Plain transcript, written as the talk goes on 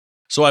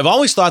So I've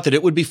always thought that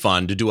it would be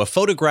fun to do a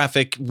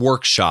photographic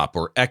workshop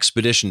or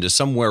expedition to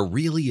somewhere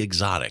really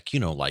exotic,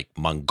 like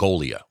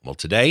Mongolia. Well,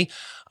 today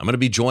I'm going to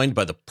be joined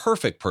by the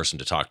perfect person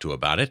to talk to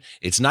about it.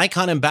 It's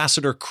Nikon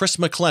ambassador Chris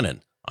McLennan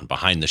on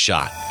Behind the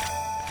Shot.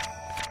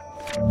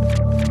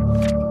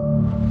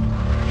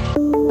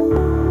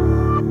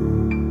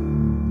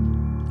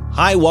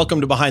 Hi,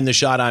 welcome to Behind the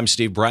Shot. I'm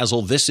Steve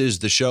Brazill. This is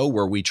the show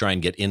where we try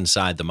and get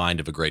inside the mind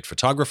of a great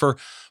photographer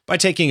by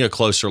taking a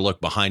closer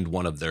look behind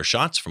one of their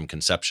shots from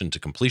conception to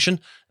completion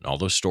and all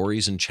those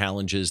stories and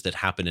challenges that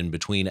happen in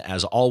between.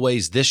 As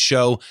always, this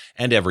show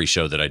and every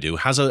show that I do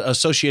has an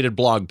associated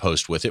blog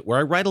post with it where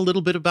I write a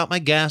little bit about my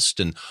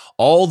guest, and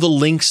all the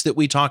links that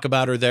we talk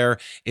about are there.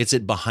 It's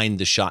at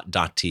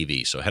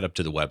behindtheshot.tv. So head up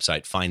to the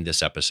website, find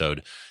this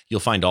episode. You'll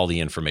find all the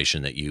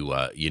information that you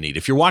need.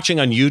 If you're watching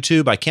on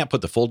YouTube, I can't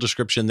put the full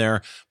description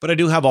there, but I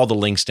do have all the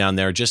links down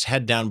there. Just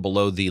head down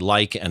below the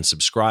like and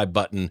subscribe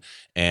button,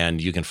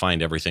 and you can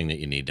find everything that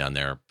you need down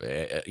there.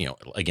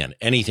 Again,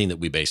 anything that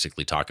we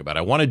basically talk about.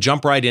 I want to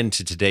jump right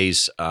into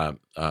today's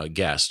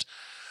guest,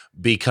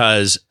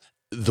 because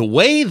the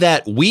way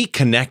that we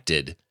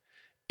connected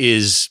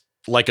is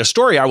like a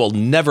story I will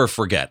never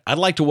forget. I'd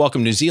like to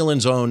welcome New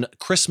Zealand's own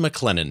Chris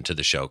McLennan to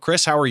the show.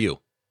 Chris, how are you?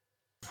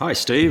 Hi,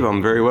 Steve.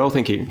 I'm very well,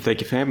 thank you. Thank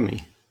you for having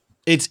me.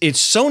 It's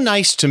so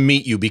nice to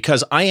meet you,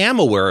 because I am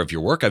aware of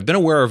your work. I've been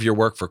aware of your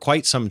work for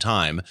quite some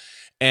time.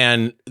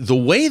 And the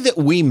way that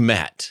we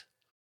met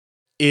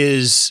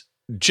is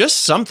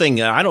just something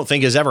that I don't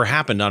think has ever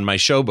happened on my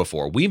show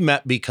before. We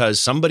met because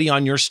somebody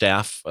on your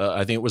staff,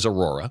 I think it was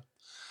Aurora,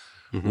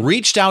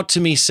 reached out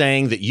to me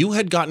saying that you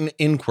had gotten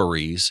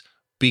inquiries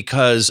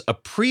because a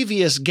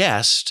previous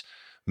guest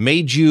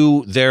made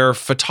you their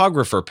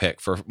photographer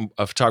pick for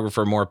a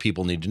photographer more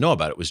people need to know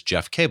about. It was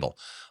Jeff Cable.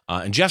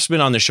 And Jeff's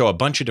been on the show a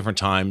bunch of different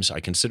times. I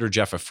consider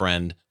Jeff a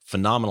friend,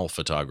 phenomenal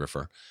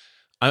photographer.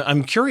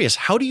 I'm curious,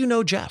 how do you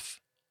know Jeff?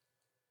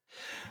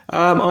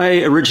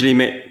 I originally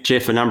met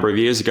Jeff a number of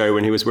years ago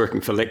when he was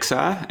working for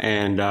Lexar,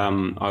 and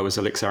I was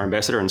a Lexar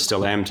ambassador and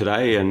still am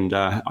today. And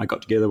I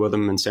got together with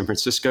him in San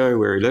Francisco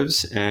where he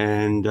lives.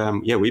 And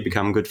we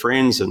become good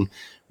friends, and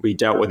we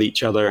dealt with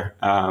each other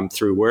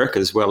through work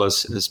as well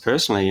as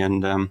personally.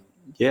 And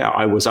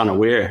I was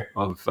unaware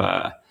of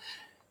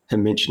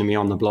him mentioning me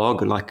on the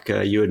blog, like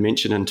you had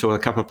mentioned, until a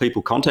couple of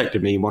people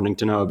contacted me wanting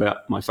to know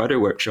about my photo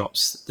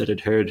workshops that had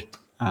heard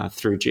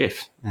through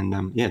Jeff. And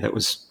that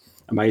was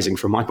amazing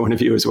from my point of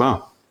view as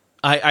well.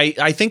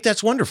 I think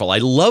that's wonderful. I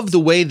love the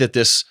way that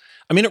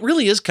it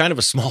really is kind of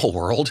a small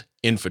world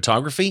in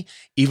photography,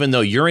 even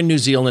though you're in New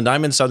Zealand,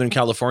 I'm in Southern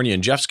California,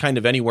 and Jeff's kind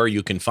of anywhere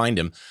you can find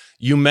him.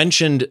 You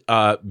mentioned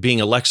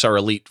being a Lexar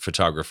Elite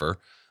photographer.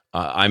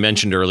 I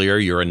mentioned earlier,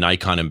 you're a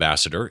Nikon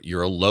ambassador.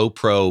 You're a low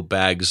pro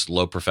bags,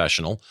 low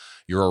professional.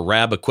 You're a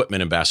RAB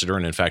equipment ambassador,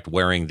 and in fact,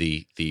 wearing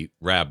the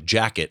RAB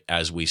jacket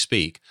as we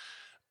speak.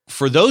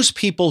 For those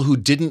people who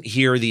didn't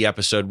hear the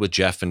episode with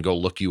Jeff and go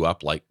look you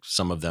up, like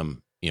some of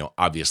them,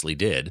 obviously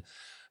did,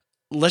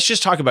 let's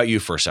just talk about you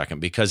for a second,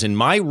 because in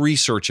my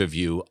research of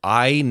you,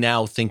 I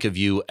now think of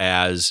you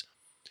as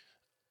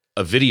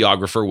a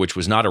videographer, which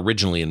was not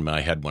originally in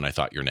my head when I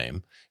thought your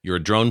name. You're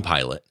a drone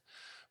pilot,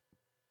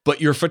 but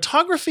your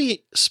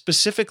photography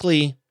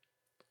specifically,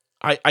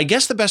 I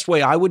guess the best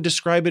way I would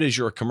describe it is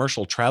you're a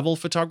commercial travel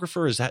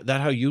photographer. Is that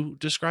how you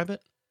describe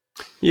it?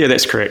 Yeah,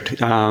 that's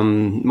correct.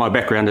 My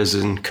background is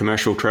in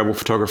commercial travel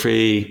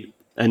photography.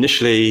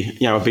 Initially,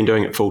 I've been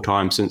doing it full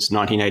time since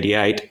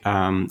 1988.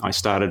 I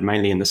started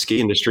mainly in the ski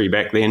industry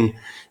back then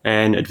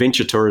and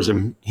adventure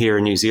tourism here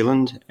in New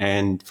Zealand.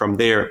 And from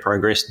there, it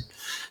progressed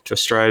to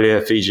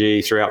Australia,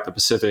 Fiji, throughout the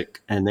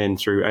Pacific, and then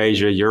through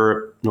Asia,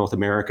 Europe, North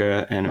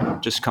America. And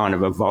it just kind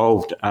of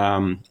evolved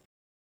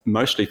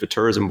mostly for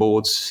tourism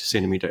boards,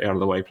 sending me to out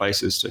of the way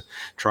places to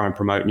try and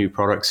promote new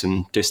products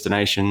and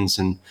destinations.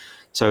 And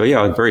so,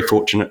 I'm very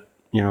fortunate.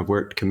 I've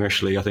worked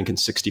commercially, I think, in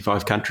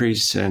 65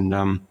 countries,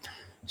 and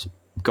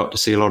got to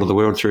see a lot of the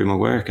world through my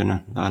work,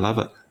 and I love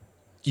it.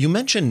 You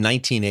mentioned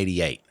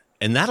 1988,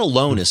 and that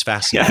alone is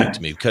fascinating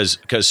to me, because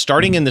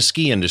starting in the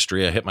ski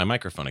industry, I hit my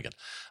microphone again.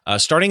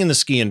 Starting in the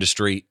ski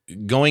industry,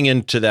 going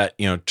into that,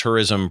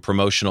 tourism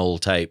promotional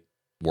type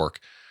work,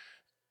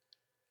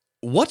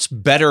 what's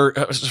better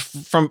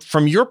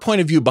from your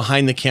point of view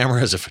behind the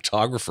camera as a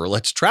photographer?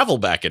 Let's travel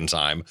back in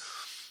time.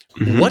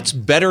 What's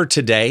better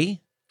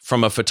today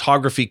from a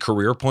photography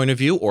career point of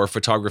view, or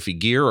photography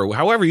gear, or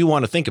however you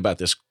want to think about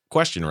this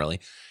question, really,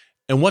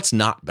 and what's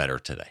not better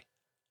today?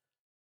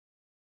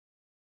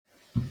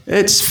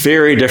 It's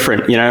very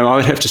different. I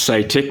would have to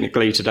say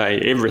technically today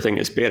everything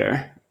is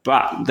better,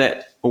 but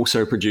that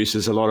also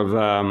produces a lot of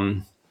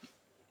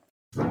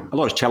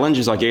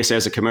challenges, I guess,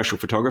 as a commercial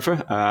photographer.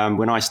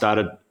 When I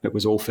started, it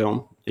was all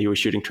film. You were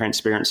shooting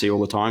transparency all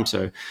the time.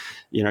 So,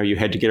 you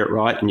had to get it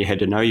right, and you had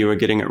to know you were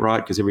getting it right,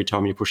 because every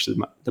time you push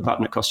the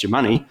button, it costs you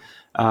money.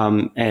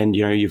 And,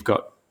 you've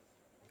got,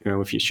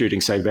 if you're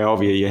shooting, say,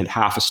 Valvia, you had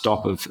half a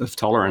stop of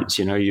tolerance.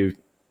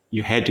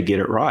 You had to get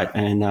it right.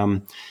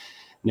 And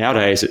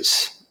nowadays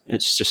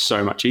it's just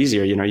so much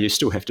easier. You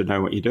still have to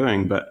know what you're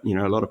doing, but,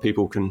 a lot of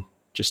people can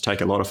just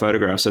take a lot of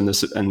photographs, and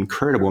there's an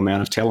incredible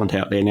amount of talent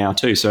out there now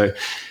too. So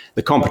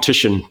the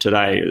competition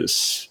today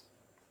is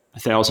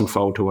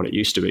 1,000-fold to what it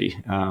used to be.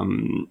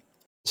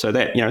 So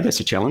that, that's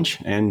a challenge,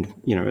 and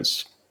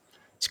it's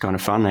kind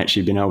of fun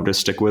actually being able to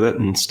stick with it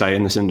and stay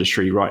in this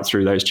industry right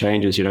through those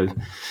changes.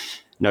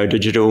 No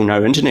digital,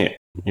 no internet.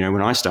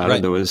 When I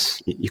started,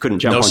 right. You couldn't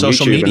jump on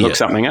social YouTube media. and look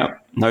something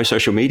up. No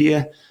social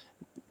media.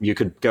 You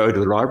could go to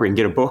the library and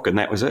get a book, and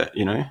that was it.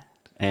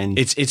 And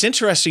it's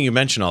interesting you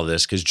mention all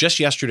this, because just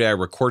yesterday I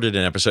recorded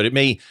an episode. It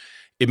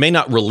may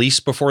not release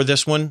before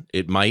this one.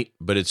 It might,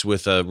 but it's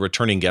with a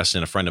returning guest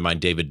and a friend of mine,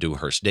 David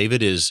Dewhurst.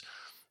 David is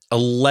a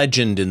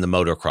legend in the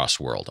motocross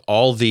world.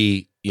 All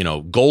the,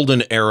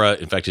 golden era.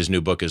 In fact, his new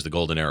book is The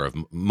Golden Era of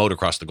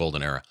Motocross, the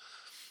Golden Era.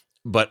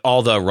 But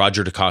all the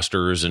Roger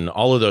DeCosters and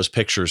all of those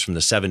pictures from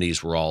the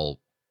 70s were all,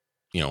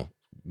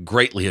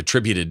 greatly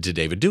attributed to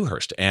David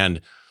Dewhurst.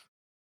 And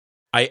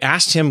I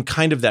asked him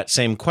kind of that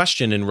same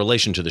question in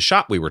relation to the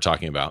shot we were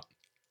talking about.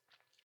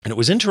 And it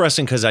was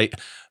interesting because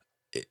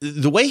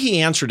the way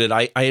he answered it,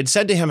 I had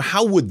said to him,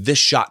 how would this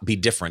shot be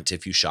different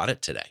if you shot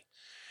it today?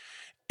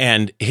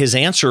 And his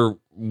answer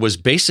was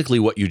basically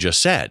what you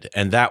just said.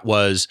 And that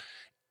was,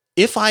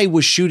 if I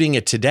was shooting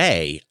it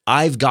today,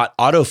 I've got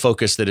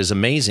autofocus that is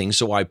amazing.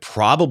 So I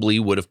probably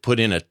would have put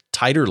in a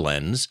tighter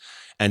lens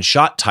and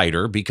shot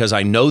tighter, because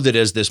I know that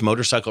as this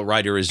motorcycle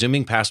rider is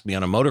zooming past me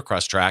on a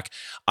motocross track,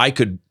 I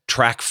could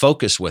track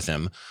focus with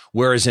him.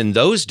 Whereas in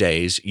those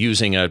days,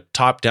 using a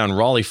top-down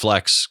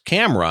Rolleiflex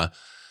camera,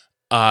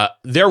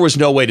 there was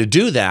no way to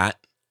do that.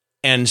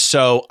 And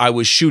so I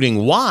was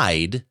shooting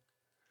wide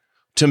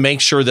to make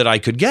sure that I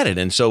could get it.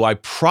 And so I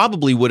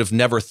probably would have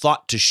never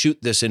thought to shoot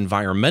this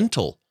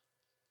environmental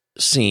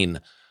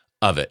scene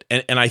of it.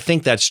 And I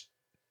think that's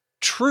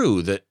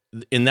true, that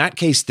in that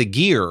case, the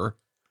gear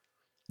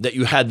that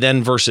you had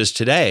then versus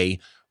today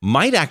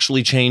might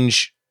actually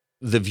change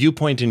the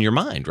viewpoint in your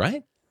mind,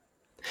 right?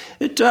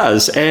 It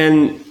does.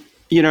 And,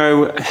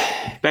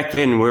 back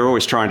then we were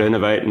always trying to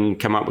innovate and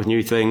come up with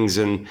new things.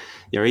 And,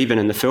 even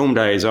in the film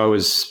days, I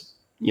was,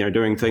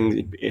 doing things,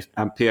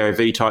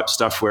 POV type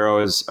stuff where I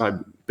was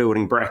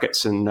building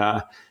brackets and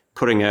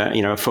putting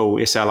a full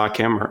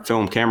SLR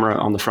film camera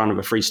on the front of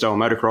a freestyle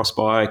motocross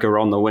bike, or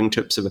on the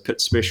wingtips of a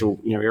pit special,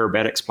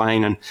 aerobatics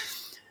plane. And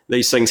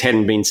these things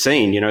hadn't been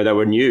seen, they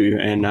were new,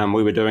 and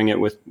we were doing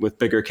it with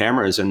bigger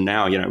cameras. And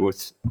now,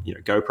 with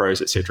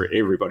GoPros, etc.,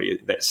 everybody,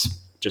 that's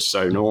just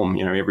so norm.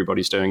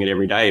 Everybody's doing it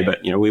every day. But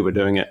we were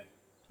doing it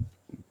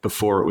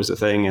before it was a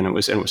thing, and it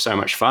was so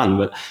much fun.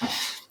 But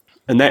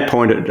at that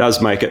point, it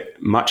does make it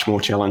much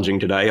more challenging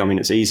today. I mean,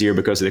 it's easier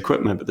because of the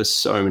equipment, but there's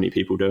so many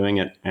people doing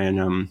it, and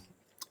and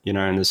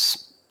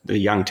there's the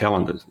young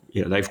talent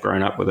that they've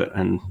grown up with it,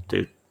 and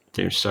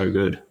they're so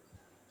good.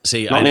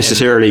 See, not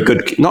necessarily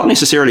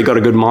got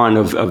a good mind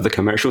of the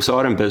commercial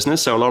side in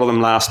business. So a lot of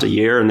them last a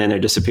year and then they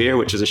disappear,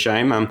 which is a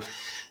shame.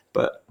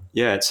 But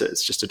yeah, it's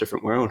just a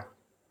different world.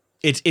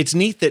 It's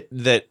neat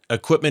that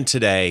equipment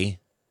today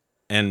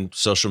and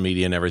social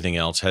media and everything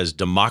else has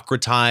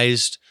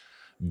democratized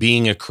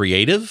being a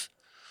creative.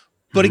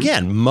 But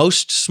again,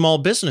 most small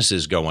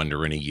businesses go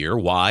under in a year.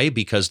 Why?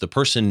 Because the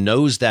person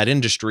knows that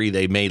industry.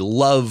 They may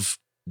love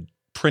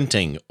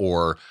printing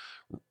or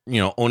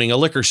owning a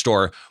liquor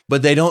store,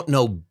 but they don't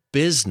know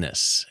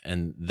business.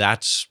 And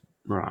that's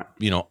right.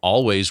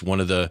 Always one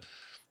of the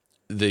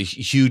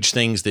huge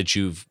things that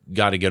you've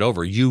got to get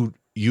over. You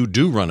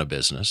do run a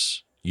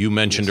business. You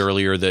mentioned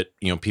earlier that,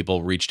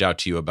 people reached out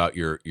to you about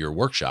your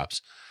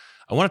workshops.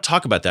 I want to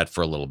talk about that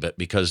for a little bit,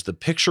 because the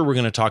picture we're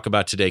going to talk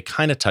about today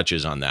kind of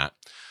touches on that.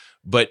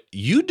 But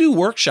you do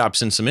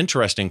workshops in some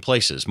interesting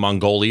places.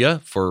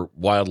 Mongolia for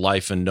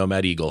wildlife and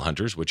nomad eagle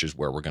hunters, which is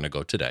where we're going to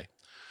go today.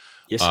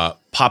 Yes.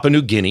 Papua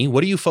New Guinea.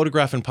 What do you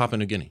photograph in Papua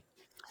New Guinea?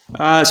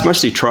 It's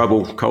mostly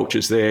tribal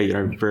cultures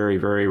there, very,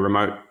 very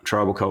remote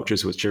tribal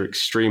cultures, which are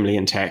extremely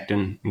intact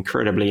and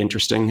incredibly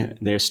interesting.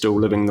 They're still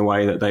living the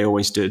way that they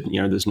always did.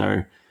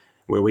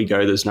 Where we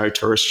go, there's no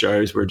tourist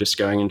shows. We're just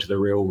going into the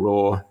real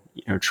raw,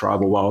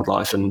 tribal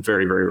wildlife in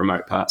very, very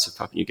remote parts of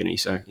Papua New Guinea.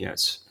 So yeah,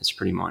 it's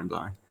pretty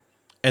mind-blowing.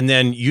 And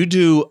then you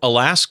do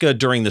Alaska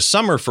during the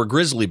summer for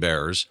grizzly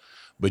bears,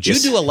 but you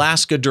do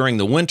Alaska during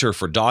the winter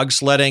for dog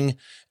sledding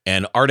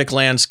and Arctic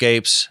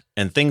landscapes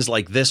and things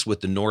like this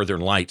with the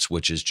Northern Lights,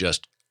 which is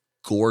just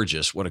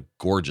gorgeous. What a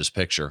gorgeous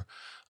picture.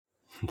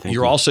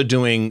 You're also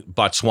doing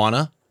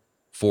Botswana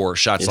for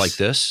shots like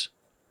this,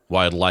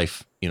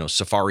 wildlife,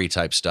 safari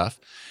type stuff.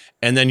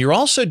 And then you're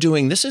also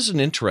doing, this is an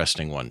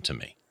interesting one to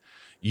me.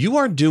 You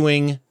are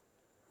doing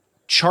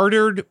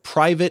chartered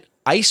private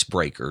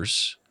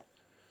icebreakers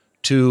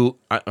to,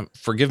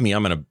 forgive me,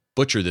 I'm going to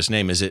butcher this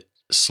name. Is it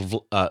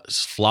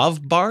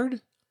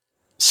Svalbard?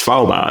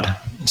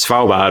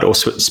 Svalbard or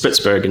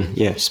Spitsbergen.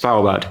 Yeah,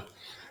 Svalbard.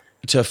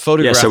 To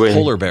photograph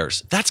polar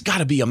bears. That's got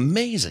to be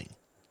amazing.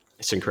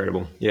 It's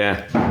incredible.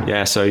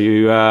 Yeah. So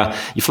you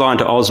fly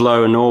into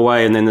Oslo in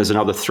Norway, and then there's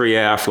another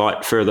 3-hour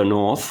flight further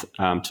north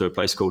to a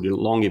place called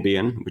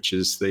Longyearbyen, which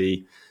is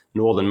the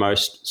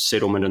northernmost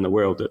settlement in the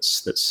world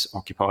that's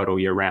occupied all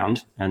year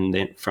round. And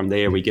then from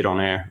there, we get on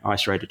our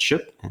ice-rated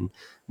ship and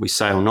we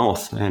sail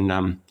north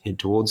and head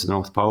towards the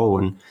North Pole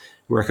and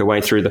work our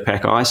way through the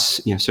pack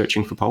ice,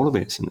 searching for polar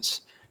bears. And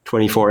it's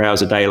 24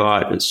 hours of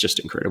daylight. It's just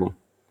incredible.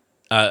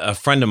 A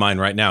friend of mine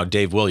right now,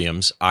 Dave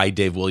Williams,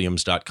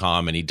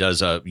 idavewilliams.com, and he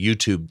does a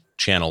YouTube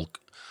channel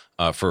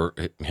for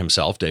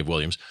himself, Dave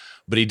Williams,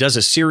 but he does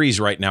a series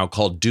right now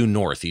called Due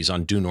North. He's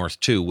on Due North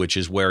 2, which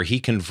is where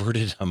he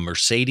converted a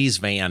Mercedes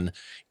van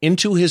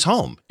into his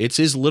home. It's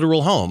his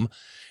literal home,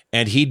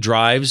 and he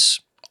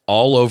drives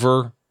all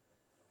over,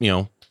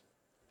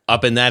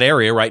 up in that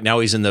area. Right now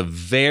he's in the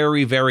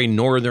very, very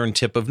northern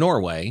tip of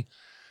Norway,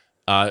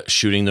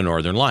 shooting the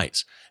Northern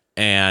Lights.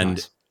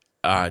 And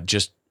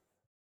nice.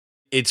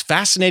 It's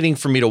fascinating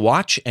for me to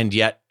watch, and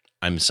yet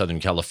I'm in Southern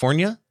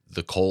California.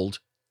 The cold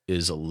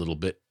is a little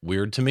bit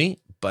weird to me,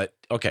 but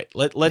okay,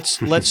 let's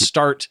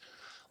start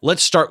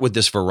with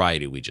this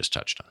variety we just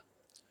touched on.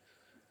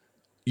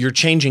 You're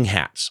changing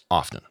hats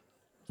often.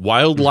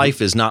 Wildlife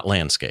is not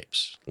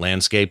landscapes.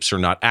 Landscapes are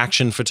not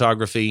action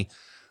photography.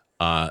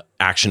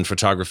 Action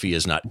photography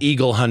is not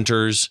eagle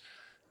hunters.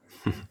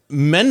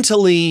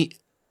 Mentally,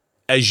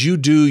 as you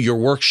do your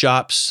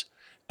workshops,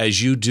 as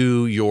you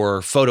do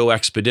your photo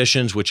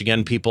expeditions, which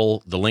again,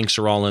 people, the links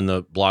are all in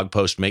the blog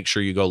post. Make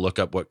sure you go look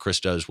up what Chris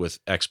does with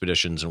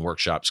expeditions and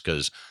workshops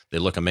because they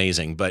look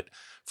amazing. But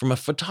from a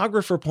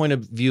photographer point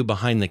of view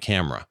behind the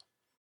camera,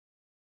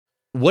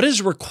 what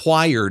is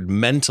required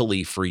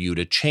mentally for you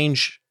to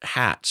change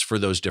hats for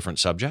those different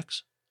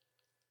subjects?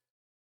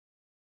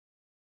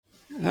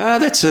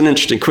 That's an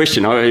interesting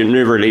question. I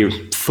never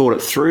really thought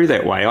it through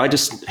that way. I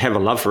just have a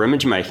love for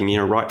image making,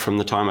 right from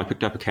the time I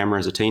picked up a camera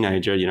as a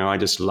teenager. I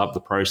just love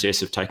the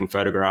process of taking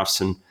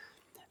photographs. And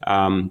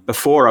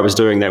before I was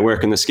doing that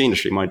work in the ski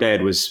industry, my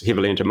dad was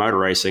heavily into motor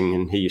racing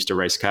and he used to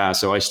race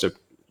cars. So I used to,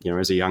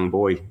 as a young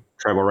boy,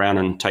 travel around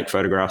and take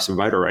photographs of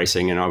motor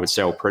racing, and I would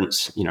sell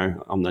prints,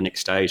 on the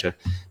next day to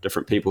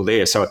different people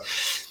there. So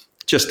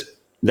just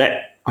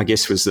that, I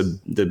guess, was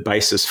the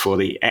basis for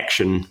the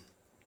action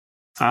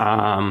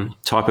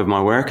type of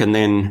my work. And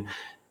then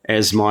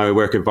as my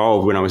work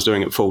evolved, when I was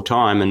doing it full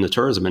time in the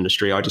tourism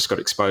industry, I just got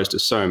exposed to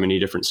so many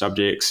different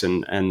subjects.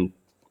 And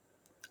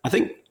I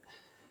think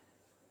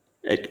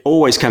it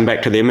always come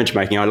back to the image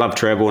making. I love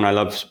travel and I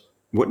love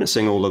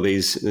witnessing all of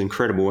these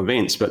incredible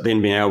events, but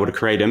then being able to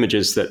create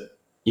images that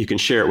you can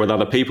share it with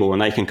other people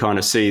and they can kind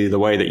of see the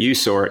way that you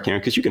saw it,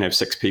 because you can have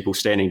 6 people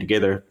standing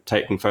together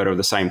taking photo of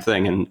the same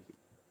thing and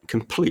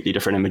completely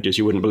different images.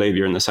 You wouldn't believe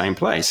you're in the same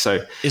place.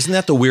 So isn't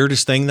that the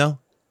weirdest thing though?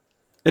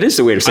 It is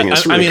the weirdest thing.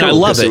 It's really cool. I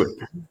love it,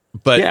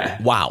 but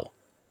yeah. Wow.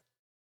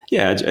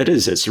 Yeah, it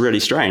is. It's really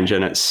strange.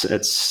 And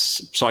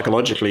it's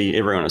psychologically,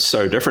 everyone is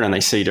so different and they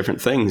see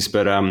different things.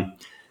 But,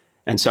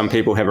 and some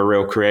people have a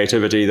real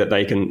creativity that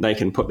they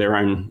can put their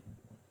own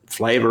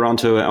flavor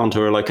onto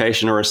a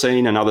location or a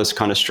scene, and others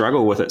kind of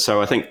struggle with it.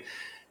 So I think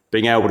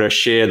being able to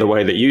share the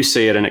way that you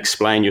see it and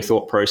explain your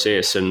thought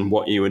process and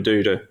what you would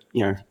do to,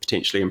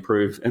 potentially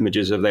improve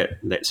images of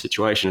that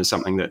situation is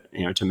something that,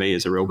 to me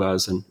is a real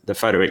buzz. And the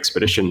photo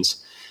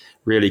expeditions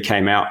really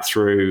came out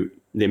through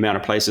the amount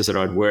of places that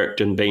I'd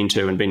worked and been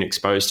to and been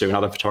exposed to. And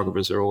other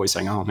photographers are always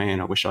saying, oh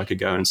man, I wish I could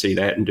go and see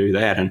that and do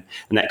that. And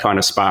that kind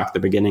of sparked the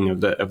beginning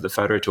of the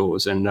photo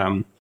tours.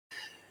 And,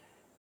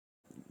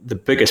 the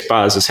biggest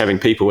buzz is having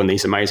people in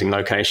these amazing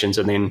locations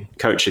and then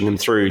coaching them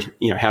through,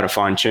 how to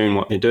fine tune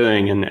what they're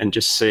doing and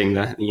just seeing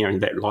that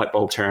light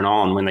bulb turn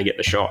on when they get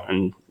the shot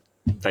and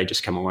they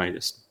just come away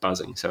just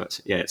buzzing. So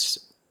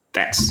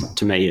that's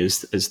to me is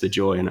the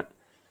joy in it.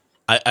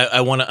 I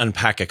want to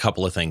unpack a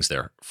couple of things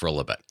there for a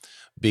little bit,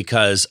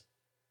 because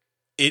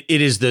it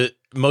is the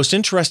most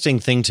interesting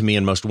thing to me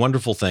and most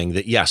wonderful thing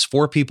that yes,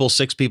 4 people,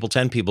 6 people,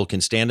 10 people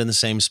can stand in the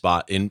same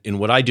spot in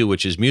what I do,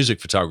 which is music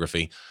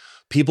photography.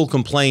 People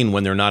complain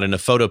when they're not in a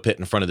photo pit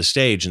in front of the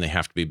stage and they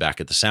have to be back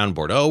at the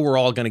soundboard. Oh, we're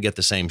all going to get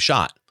the same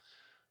shot.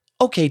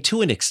 Okay,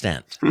 to an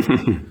extent.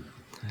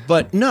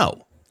 But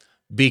no,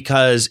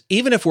 because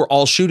even if we're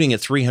all shooting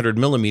at 300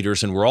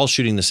 millimeters and we're all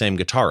shooting the same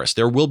guitarist,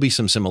 there will be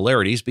some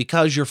similarities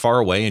because you're far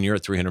away and you're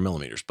at 300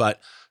 millimeters.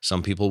 But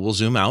some people will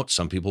zoom out.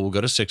 Some people will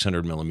go to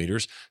 600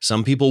 millimeters.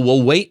 Some people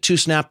will wait to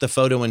snap the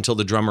photo until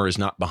the drummer is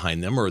not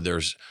behind them or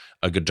there's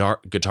a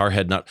guitar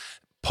head not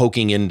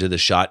poking into the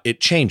shot. It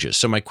changes.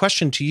 So my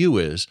question to you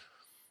is,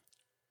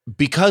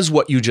 because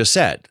what you just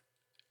said,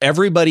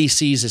 everybody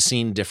sees a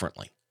scene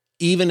differently,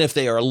 even if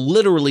they are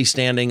literally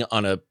standing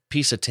on a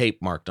piece of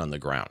tape marked on the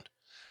ground.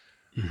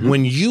 Mm-hmm.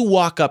 When you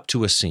walk up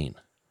to a scene,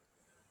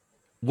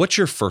 what's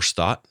your first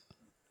thought?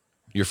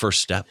 Your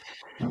first step?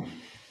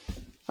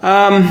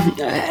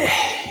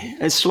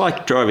 It's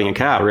like driving a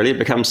car, really. It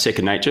becomes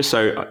second nature.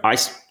 So I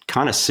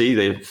kind of see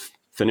the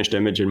finished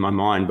image in my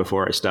mind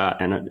before I start,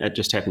 and it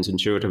just happens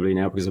intuitively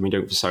now because I've been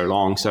doing it for so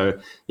long. So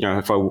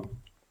if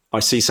I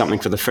see something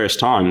for the first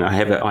time,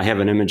 I have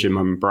an image in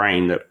my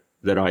brain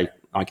that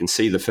I can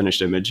see the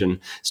finished image, and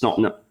it's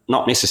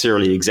not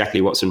necessarily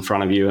exactly what's in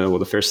front of you or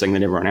the first thing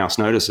that everyone else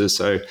notices.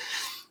 So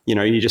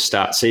you just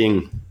start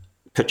seeing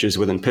pictures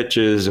within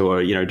pictures,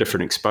 or,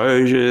 different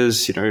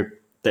exposures.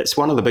 That's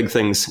one of the big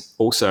things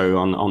also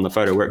on the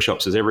photo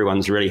workshops, is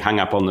everyone's really hung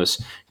up on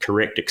this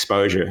correct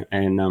exposure.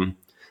 And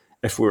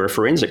if we're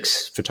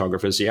forensics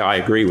photographers, yeah, I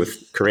agree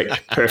with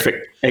correct,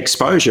 perfect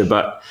exposure,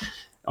 but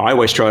I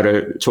always try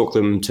to talk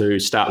them to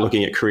start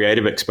looking at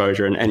creative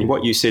exposure. And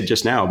what you said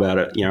just now about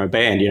it, a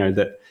band,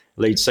 that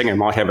lead singer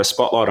might have a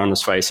spotlight on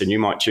his face, and you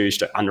might choose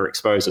to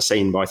underexpose a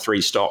scene by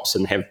 3 stops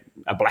and have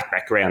a black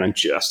background and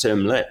just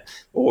him lit.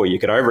 Or you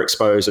could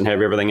overexpose and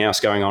have everything else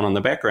going on in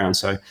the background.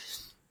 So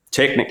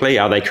technically,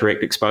 are they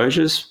correct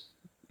exposures?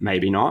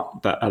 Maybe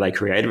not, but are they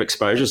creative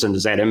exposures? And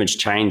does that image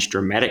change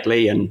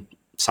dramatically and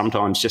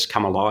sometimes just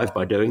come alive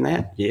by doing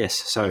that? Yes.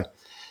 So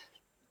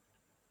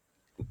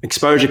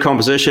exposure,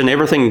 composition,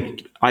 everything,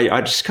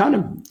 I just kind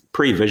of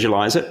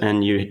pre-visualize it,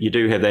 and you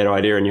do have that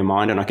idea in your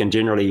mind, and I can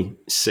generally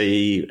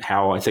see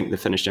how I think the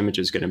finished image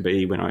is going to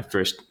be when I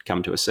first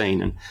come to a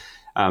scene. And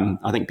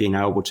I think being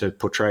able to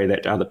portray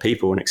that to other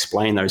people and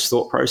explain those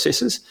thought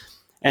processes,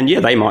 and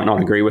yeah, they might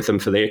not agree with them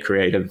for their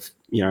creative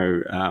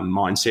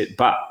mindset,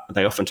 but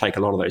they often take a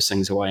lot of those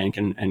things away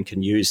and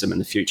can use them in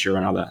the future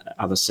on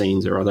other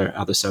scenes or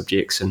other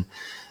subjects. And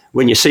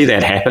when you see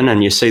that happen,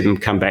 and you see them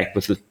come back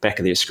with the back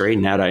of their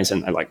screen nowadays,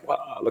 and they're like,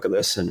 wow, look at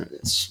this, and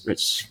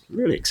it's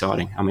really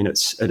exciting. I mean,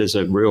 it is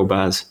a real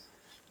buzz.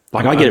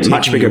 Like, I get a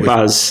much bigger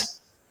buzz.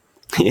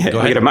 Yeah,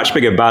 I get a much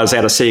bigger buzz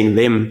out of seeing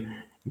them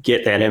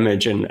get that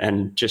image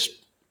and just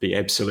be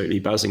absolutely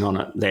buzzing on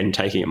it than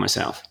taking it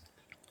myself.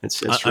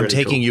 It's really I'm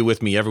taking cool. you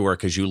with me everywhere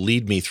because you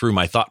lead me through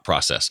my thought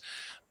process.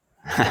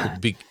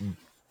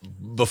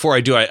 Before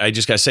I do, I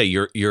just got to say,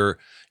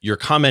 your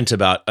comment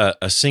about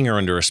a singer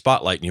under a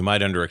spotlight and you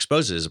might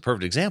underexpose it is a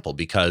perfect example,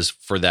 because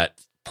for that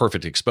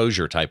perfect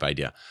exposure type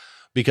idea,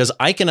 because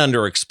I can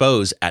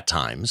underexpose at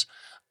times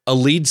a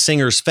lead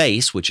singer's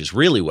face, which is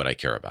really what I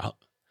care about,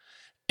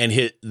 and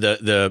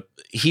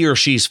he or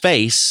she's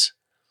face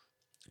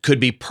could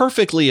be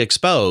perfectly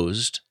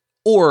exposed,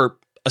 or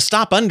a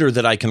stop under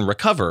that I can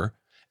recover,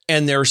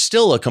 and there's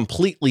still a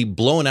completely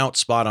blown out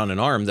spot on an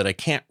arm that I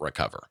can't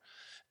recover.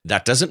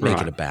 That doesn't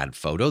make it a bad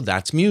photo.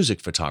 That's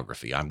music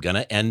photography. I'm going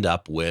to end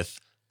up with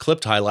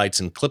clipped highlights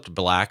and clipped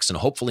blacks, and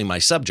hopefully my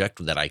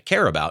subject that I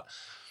care about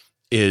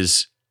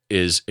is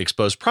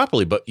exposed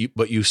properly. But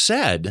you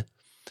said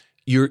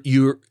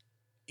you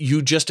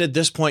just at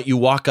this point you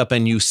walk up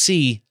and you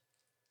see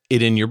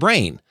it in your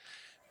brain,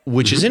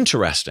 which is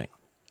interesting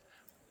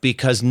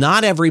because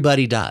not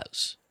everybody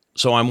does.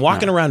 So I'm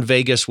walking around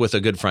Vegas with a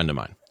good friend of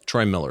mine,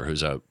 Troy Miller,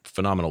 who's a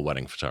phenomenal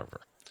wedding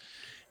photographer.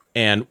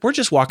 And we're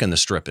just walking the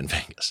strip in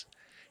Vegas.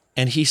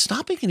 And he's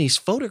stopping and he's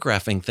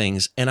photographing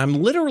things. And I'm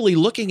literally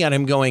looking at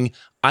him going,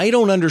 I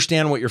don't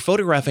understand what you're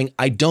photographing.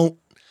 I don't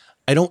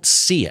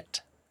see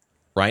it,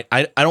 right?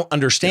 I don't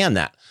understand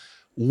that.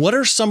 What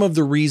are some of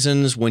the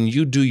reasons when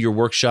you do your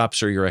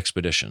workshops or your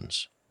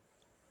expeditions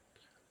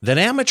that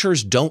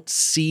amateurs don't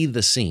see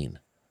the scene,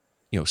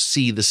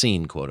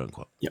 quote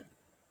unquote? Yep.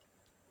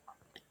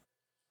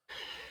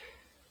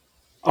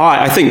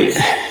 I think,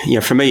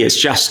 for me, it's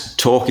just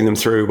talking them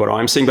through what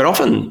I'm seeing. But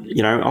often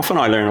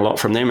I learn a lot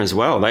from them as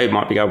well. They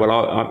might be going,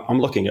 well, I'm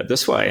looking at it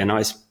this way. And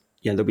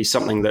there'll be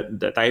something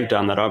that they've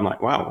done that I'm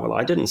like, wow, well,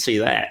 I didn't see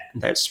that.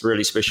 That's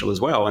really special as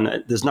well.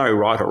 And there's no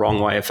right or wrong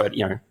way. If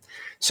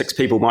 6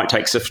 people might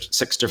take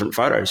 6 different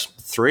photos,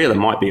 3 of them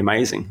might be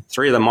amazing.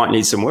 3 of them might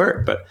need some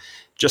work. But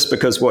just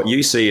because what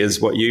you see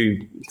is what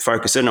you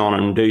focus in on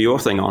and do your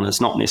thing on is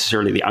not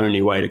necessarily the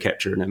only way to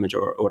capture an image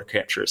or to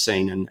capture a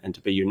scene and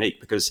to be unique.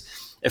 Because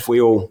if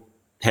we all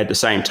had the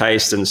same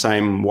taste and the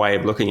same way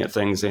of looking at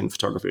things, then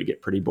photography would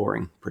get pretty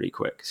boring pretty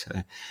quick.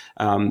 So,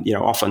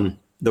 often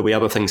there'll be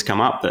other things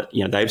come up that,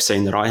 they've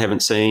seen that I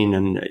haven't seen.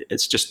 And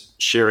it's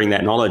just sharing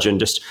that knowledge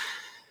and just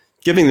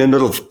giving them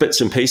little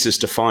bits and pieces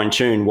to fine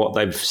tune what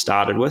they've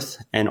started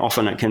with. And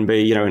often it can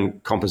be,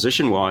 in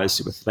composition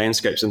wise with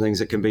landscapes and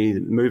things, it can be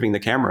moving the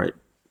camera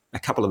a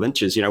couple of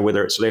inches,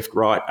 whether it's left,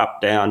 right,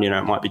 up, down,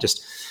 it might be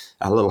just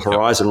a little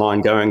horizon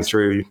line going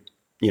through,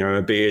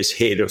 a bear's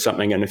head or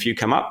something. And if you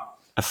come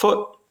up a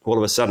foot, all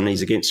of a sudden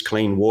he's against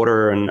clean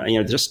water and,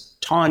 just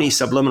tiny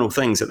subliminal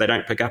things that they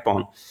don't pick up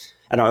on.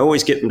 And I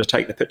always get them to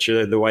take the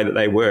picture the way that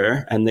they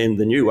were and then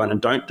the new one, and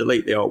don't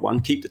delete the old one,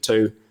 keep the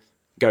 2,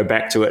 go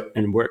back to it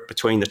and work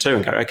between the 2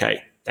 and go,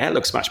 okay, that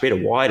looks much better.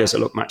 Why does it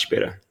look much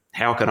better?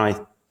 How can I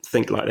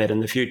think like that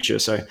in the future?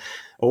 So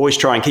always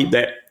try and keep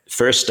that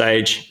first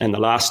stage and the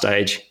last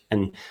stage,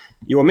 and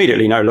you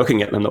immediately know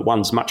looking at them that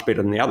one's much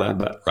better than the other,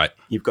 but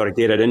you've got to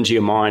get it into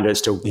your mind as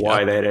to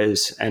why that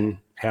is and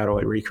how do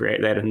I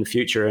recreate that in the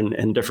future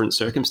in different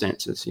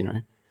circumstances,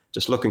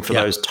 just looking for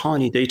those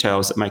tiny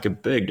details that make a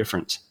big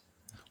difference.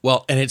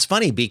 Well, and it's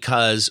funny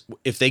because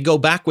if they go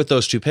back with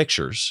those 2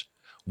 pictures,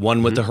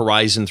 one with the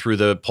horizon through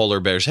the polar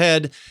bear's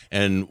head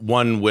and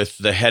one with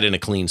the head in a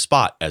clean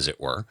spot, as it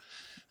were,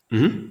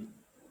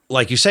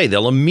 like you say,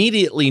 they'll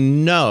immediately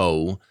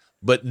know.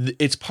 But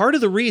it's part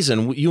of the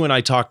reason you and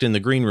I talked in the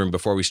green room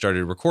before we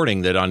started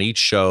recording that on each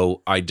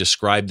show, I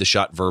described the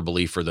shot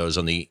verbally for those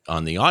on the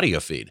audio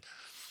feed.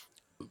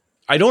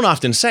 I don't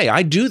often say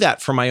I do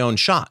that for my own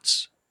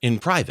shots in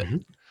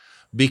private,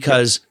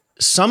 because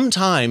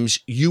sometimes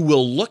you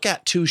will look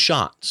at two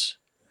shots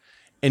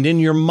and in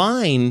your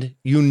mind,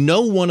 you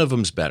know one of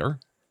them's better.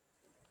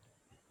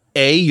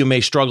 You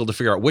may struggle to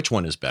figure out which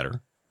one is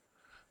better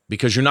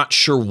because you're not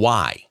sure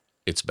why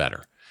it's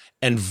better.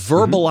 And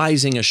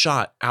verbalizing a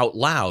shot out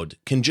loud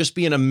can just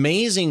be an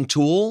amazing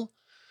tool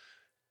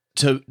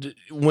to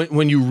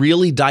when you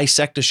really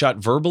dissect a shot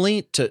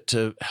verbally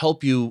to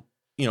help you,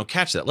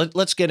 catch that.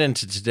 Let's get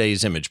into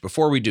today's image.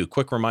 Before we do,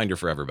 quick reminder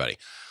for everybody.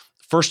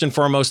 First and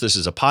foremost, this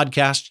is a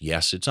podcast.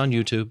 Yes, it's on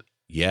YouTube.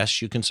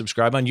 Yes, you can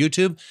subscribe on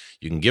YouTube.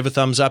 You can give a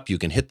thumbs up. You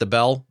can hit the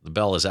bell. The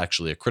bell is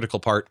actually a critical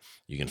part.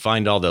 You can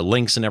find all the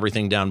links and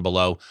everything down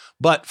below.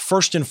 But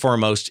first and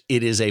foremost,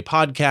 it is a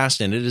podcast,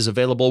 and it is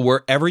available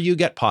wherever you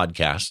get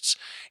podcasts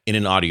in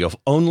an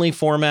audio-only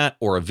format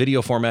or a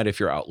video format if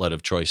your outlet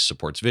of choice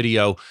supports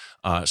video.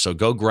 So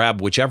go grab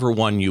whichever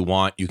one you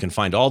want. You can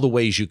find all the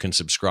ways you can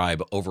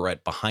subscribe over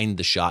at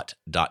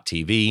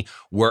behindtheshot.tv.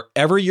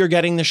 Wherever you're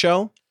getting the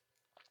show,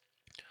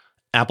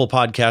 Apple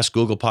Podcasts,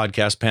 Google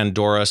Podcasts,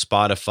 Pandora,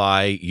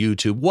 Spotify,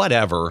 YouTube,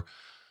 whatever,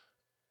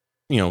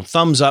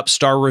 thumbs up,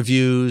 star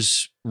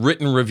reviews,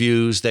 written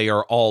reviews, they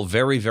are all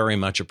very, very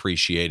much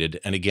appreciated.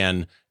 And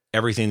again,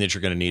 everything that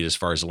you're going to need as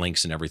far as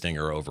links and everything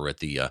are over at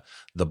the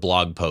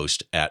blog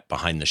post at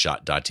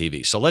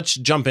behindtheshot.tv. So let's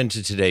jump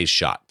into today's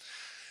shot.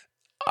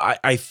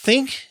 I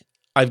think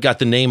I've got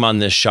the name on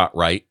this shot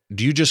right.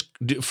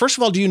 First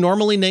of all, do you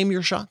normally name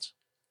your shots?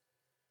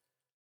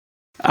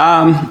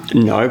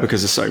 No,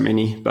 because there's so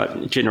many.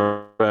 But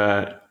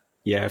generally,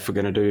 if we're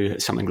going to do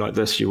something like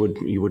this, you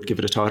would give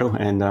it a title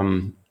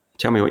and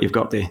tell me what you've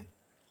got there.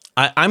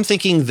 I'm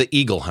thinking The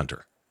Eagle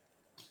Hunter.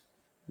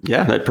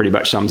 Yeah, that pretty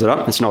much sums it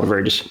up. It's not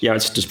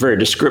it's just very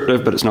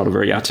descriptive, but it's not a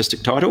very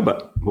artistic title.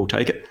 But we'll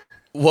take it.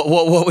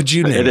 What would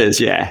you name it? It is,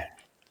 yeah.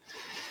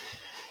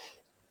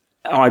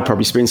 I'd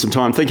probably spend some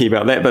time thinking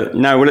about that, but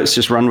no, let's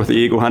just run with The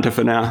Eagle Hunter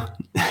for now.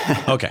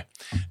 Okay.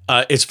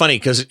 It's funny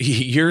because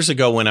years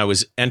ago when I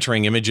was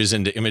entering images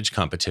into image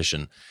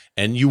competition,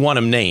 and you want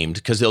them named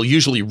because they'll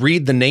usually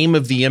read the name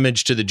of the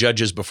image to the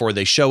judges before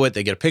they show it.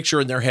 They get a picture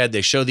in their head.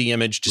 They show the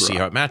image to see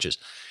how it matches.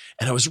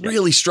 And I was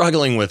really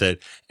struggling with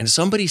it. And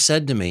somebody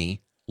said to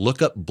me,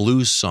 look up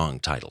blues song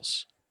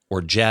titles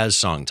or jazz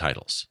song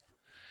titles.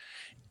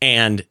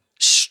 And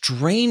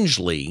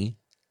strangely,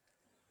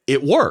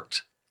 it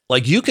worked.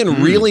 Like you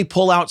can really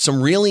pull out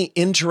some really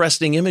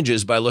interesting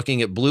images by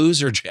looking at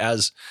blues or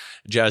jazz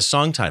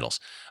song titles.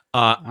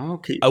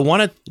 Okay. I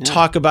want to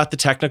talk about the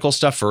technical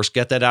stuff first,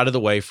 get that out of the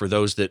way for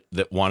those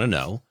that want to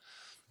know.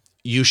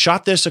 You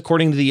shot this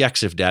according to the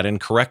EXIF data, and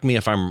correct me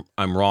if I'm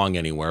wrong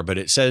anywhere, but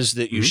it says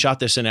that you shot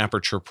this in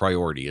aperture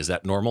priority. Is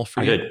that normal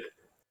for you?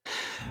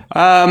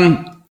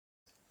 I did.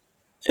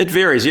 It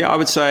varies. Yeah, I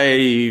would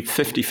say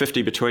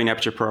 50-50 between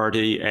aperture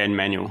priority and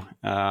manual.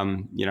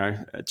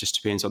 It just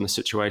depends on the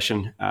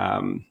situation.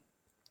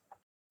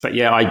 But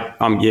yeah,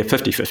 I'm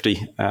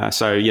 50-50.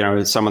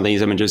 So, some of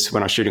these images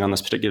when I was shooting on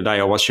this particular day,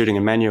 I was shooting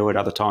in manual. At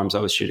other times I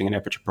was shooting in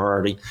aperture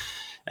priority.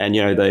 And,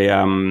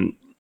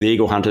 the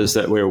Eagle Hunters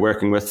that we were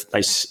working with,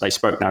 they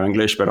spoke no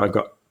English, but I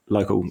got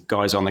local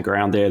guys on the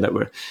ground there that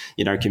were,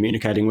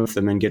 communicating with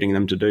them and getting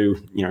them to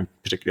do,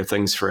 particular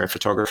things for our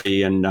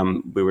photography. And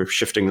we were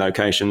shifting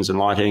locations and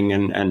lighting.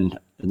 And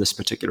in this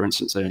particular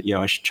instance, I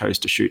chose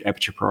to shoot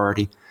aperture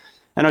priority.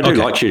 And I do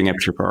like shooting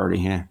aperture priority,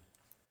 yeah.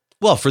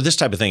 Well, for this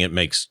type of thing, it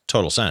makes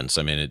total sense.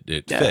 I mean,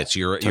 it fits.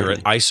 You're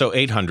at ISO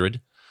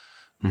 800.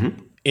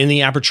 In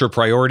the aperture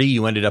priority,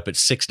 you ended up at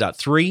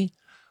 6.3,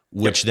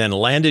 which then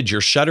landed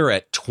your shutter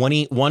at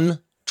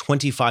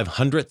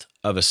 1/2500th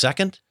of a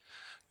second.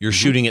 You're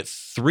shooting at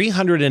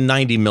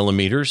 390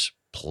 millimeters,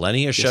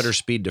 plenty of shutter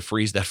speed to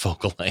freeze that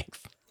focal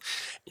length,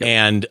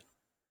 and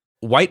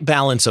white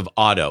balance of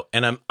auto.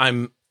 And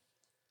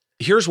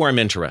here's where I'm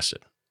interested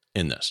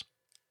in this.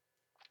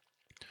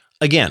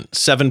 Again,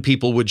 7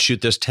 people would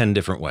shoot this 10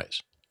 different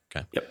ways.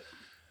 Okay. Yep.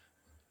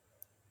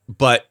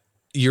 But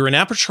you're an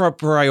aperture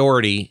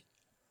priority,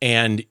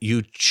 and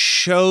you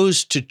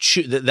chose to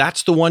choose.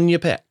 That's the one you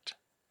picked.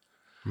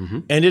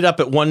 Ended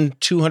up at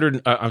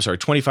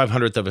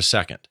 2500th of a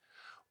second.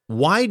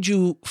 Why'd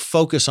you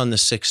focus on the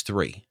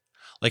 6.3?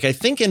 Like, I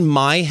think in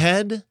my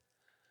head,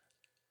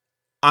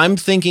 I'm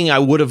thinking I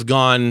would have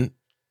gone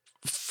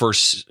for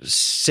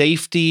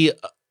safety,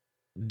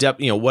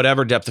 depth,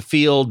 whatever depth of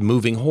field,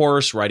 moving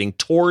horse, riding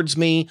towards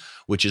me,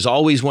 which is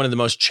always one of the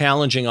most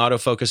challenging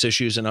autofocus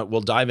issues. And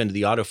we'll dive into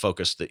the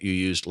autofocus that you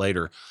used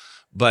later.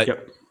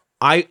 But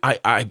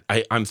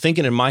I'm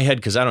thinking in my head,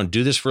 because I don't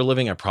do this for a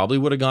living, I probably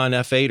would have gone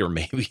f8 or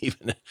maybe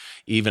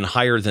even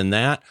higher than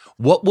that.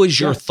 What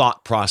was your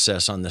thought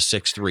process on the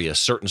 6.3? A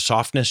certain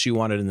softness you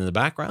wanted in the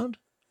background?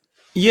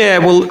 Yeah,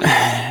 well,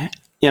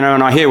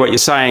 and I hear what you're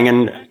saying,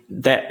 and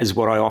that is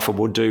what I often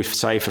would do,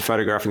 say, for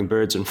photographing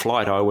birds in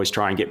flight. I always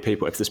try and get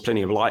people, if there's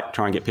plenty of light,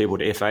 try and get people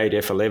to f8,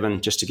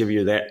 f11, just to give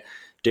you that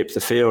depth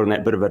of field and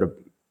that bit of a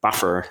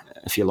buffer,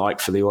 if you like,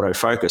 for the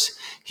autofocus.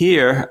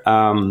 Here,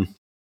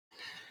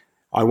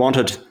 I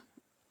wanted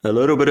a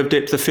little bit of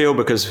depth of field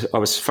because I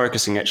was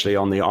focusing actually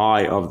on the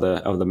eye of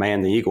the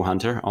man, the eagle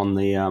hunter, on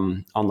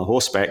the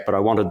horseback. But I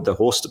wanted the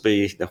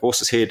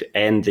horse's head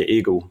and the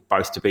eagle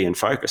both to be in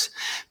focus.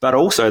 But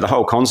also the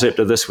whole concept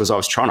of this was I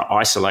was trying to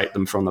isolate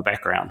them from the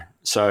background.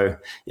 So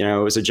it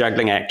was a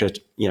juggling act.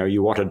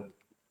 You wanted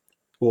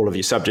all of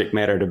your subject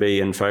matter to be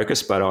in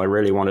focus, but I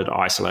really wanted to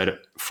isolate it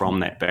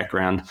from that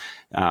background.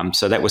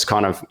 So that was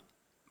kind of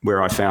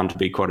where I found to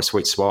be quite a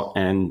sweet spot,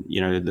 and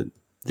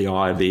the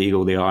eye of the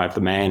eagle, the eye of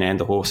the man, and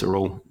the horse are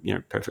all,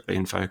 perfectly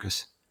in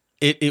focus.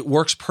 It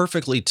works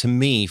perfectly to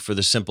me for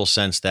the simple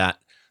sense that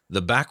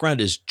the background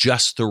is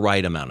just the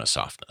right amount of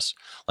softness.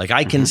 Like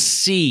I can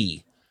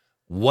see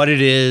what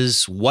it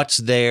is, what's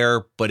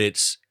there, but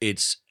it's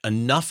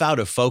enough out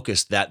of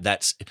focus that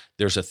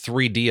there's a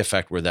 3D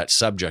effect where that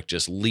subject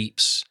just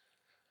leaps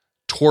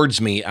towards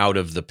me out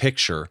of the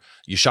picture.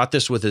 You shot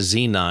this with a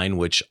Z9,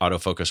 which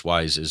autofocus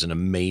wise is an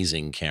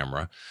amazing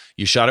camera.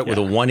 You shot it with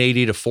a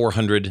 180 to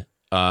 400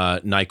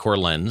 Nikkor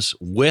lens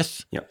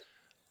with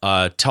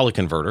a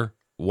teleconverter,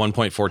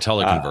 1.4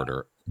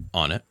 teleconverter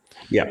on it.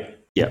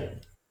 Yeah.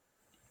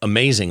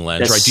 Amazing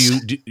lens,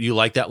 right? Do you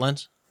like that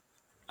lens?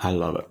 I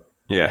love it.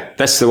 Yeah,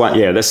 that's the one.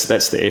 Yeah, that's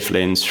the F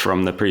lens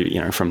from the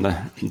from the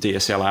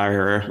DSLR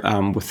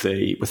era with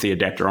the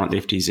adapter on it,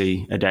 the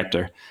FTZ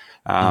adapter.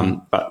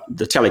 But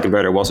the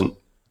teleconverter wasn't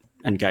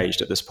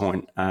engaged at this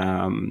point.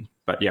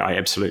 But yeah, I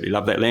absolutely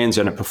love that lens,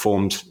 and it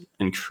performed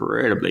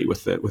incredibly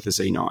with the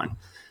Z9.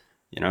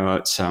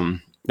 It's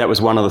that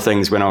was one of the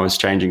things when I was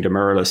changing to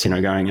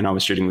mirrorless, going and I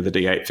was shooting with the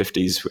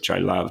D850s, which I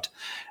loved.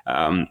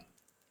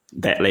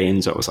 That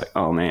lens, I was like,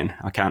 oh man,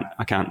 I can't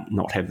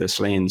not have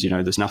this lens.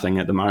 There's nothing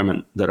at the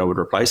moment that I would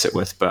replace it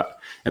with, but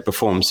it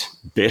performs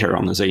better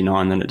on the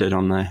Z9 than it did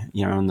on the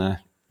on the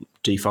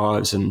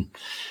D5s and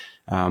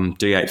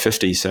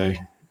D850. So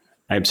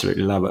I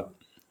absolutely love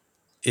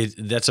it.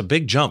 That's a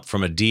big jump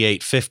from a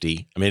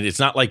D850. I mean, it's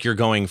not like you're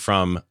going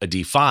from a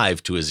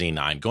D5 to a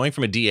Z9. Going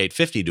from a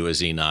D850 to a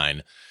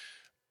Z9,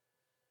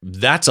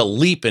 that's a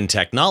leap in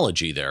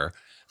technology there.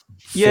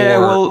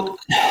 Well,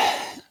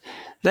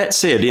 that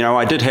said,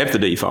 I did have the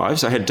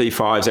D5s. I had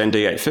D5s and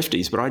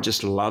D850s, but I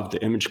just loved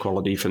the image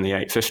quality from the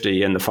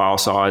 850 and the file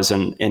size.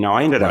 And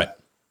I ended up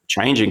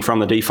changing from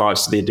the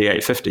D5s to the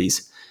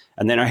D850s.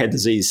 And then I had the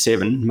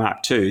Z7 Mark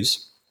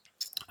IIs,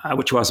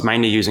 which I was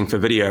mainly using for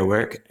video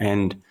work.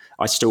 And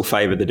I still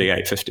favored the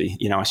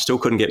D850. I still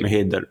couldn't get my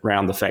head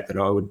around the fact that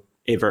I would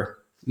ever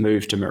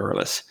move to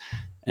mirrorless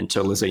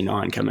until the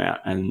Z9 came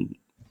out. And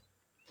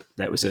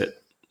that was it.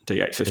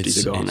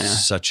 D850s are gone now.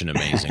 It's such an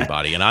amazing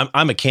body. And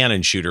I'm a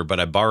Canon shooter, but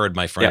I borrowed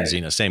my friend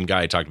Zena, same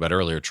guy I talked about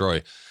earlier,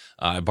 Troy.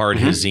 I borrowed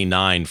his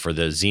Z9 for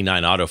the Z9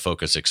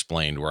 autofocus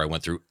explained, where I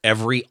went through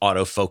every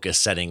autofocus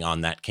setting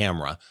on that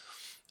camera.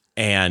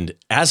 And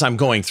as I'm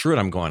going through it,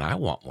 I'm going, I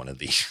want one of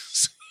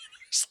these.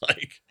 It's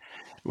like,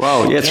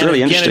 well, yeah, it's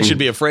really interesting. Canon should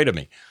be afraid of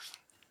me.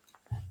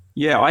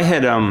 Yeah, I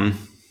had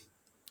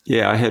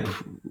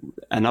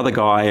another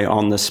guy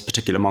on this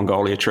particular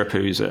Mongolia trip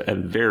who's a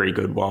very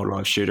good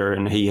wildlife shooter,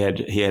 and he had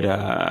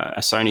a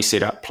Sony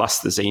setup plus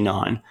the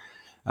Z9,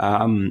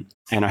 and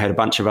I had a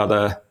bunch of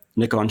other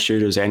Nikon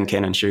shooters and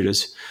Canon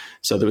shooters.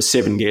 So there was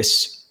 7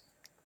 guests,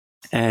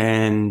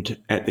 and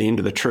at the end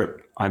of the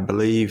trip, I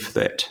believe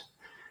that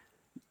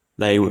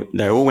they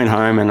all went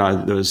home,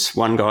 and there was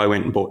one guy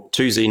went and bought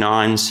 2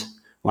 Z9s,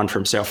 one for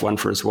himself, one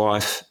for his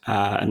wife.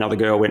 Another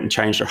girl went and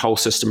changed her whole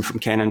system from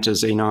Canon to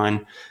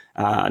Z9.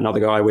 Another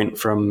guy went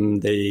from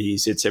the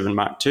Z7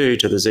 Mark II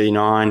to the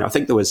Z9. I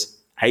think there was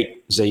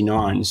 8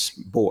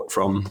 Z9s bought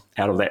from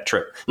out of that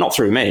trip. Not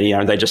through me,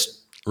 they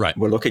just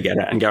were looking at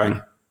it and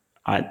going,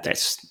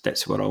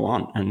 that's what I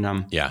want.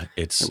 And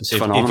it's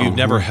phenomenal. If you've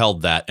never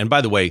held that, and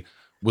by the way,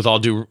 with all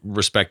due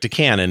respect to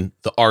Canon,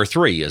 the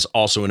R3 is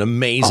also an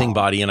amazing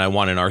body, and I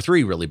want an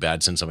R3 really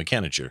bad since I'm a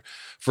Canon shooter.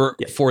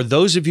 For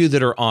those of you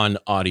that are on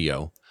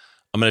audio,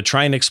 I'm going to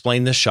try and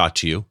explain this shot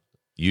to you.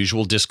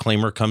 Usual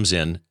disclaimer comes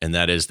in, and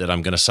that is that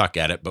I'm going to suck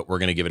at it, but we're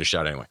going to give it a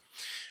shot anyway.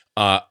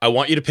 I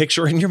want you to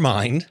picture in your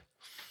mind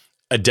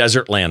a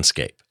desert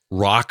landscape,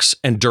 rocks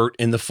and dirt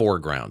in the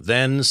foreground,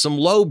 then some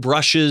low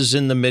brushes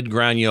in the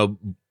midground,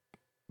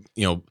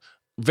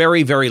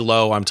 very, very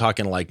low. I'm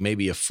talking like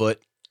maybe a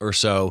foot or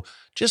so,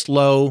 just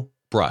low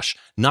brush,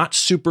 not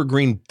super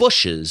green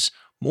bushes,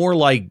 more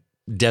like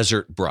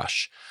desert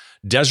brush.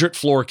 Desert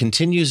floor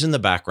continues in the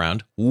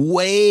background,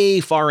 way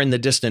far in the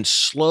distance,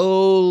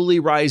 slowly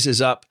rises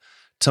up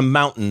to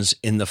mountains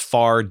in the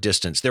far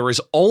distance. There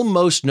is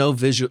almost no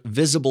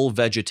visible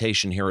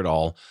vegetation here at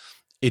all.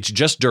 It's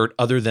just dirt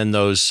other than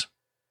those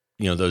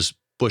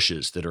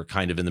bushes that are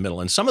kind of in the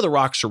middle. And some of the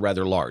rocks are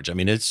rather large. I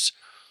mean, it's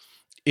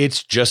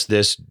just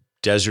this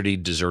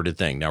deserty, deserted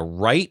thing. Now,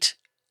 right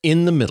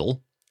in the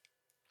middle,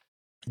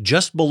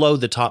 just below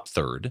the top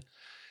third,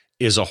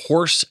 is a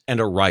horse and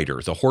a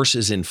rider. The horse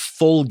is in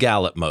full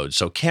gallop mode.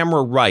 So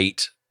camera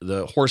right,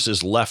 the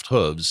horse's left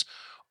hooves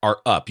are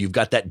up. You've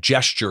got that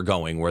gesture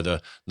going where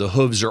the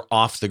hooves are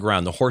off the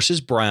ground. The horse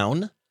is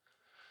brown.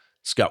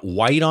 It's got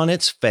white on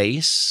its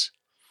face.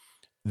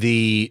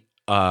 The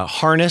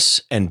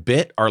harness and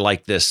bit are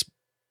like this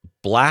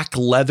black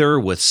leather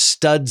with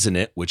studs in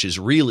it, which is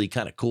really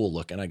kind of cool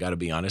looking. I got to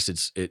be honest.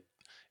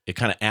 It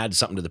kind of adds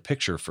something to the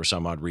picture for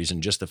some odd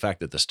reason, just the fact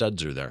that the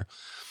studs are there.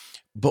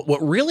 But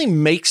what really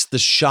makes the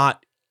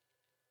shot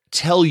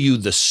tell you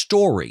the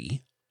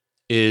story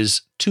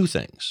is two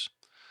things.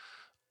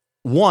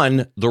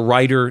 One, the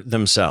rider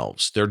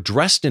themselves. They're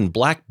dressed in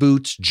black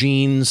boots,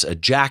 jeans, a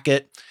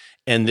jacket,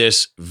 and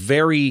this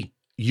very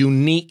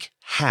unique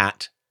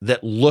hat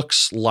that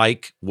looks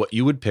like what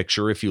you would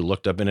picture if you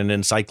looked up in an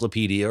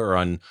encyclopedia or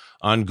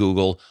on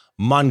Google,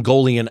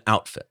 Mongolian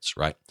outfits,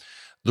 right?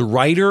 The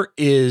rider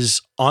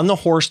is on the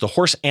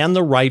horse and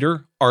the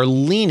rider are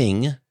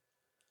leaning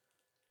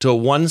to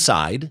one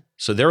side.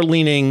 So they're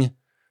leaning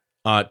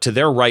to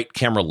their right,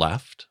 camera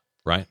left,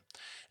 right?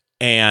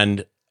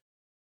 And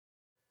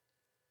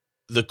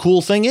the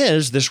cool thing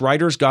is this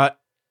rider's got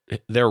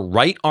their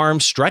right arm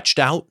stretched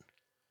out,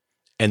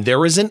 and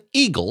there is an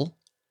eagle,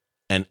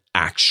 an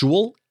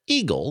actual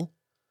eagle,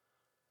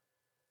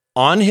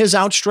 on his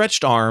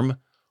outstretched arm,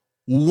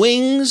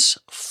 wings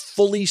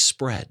fully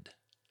spread.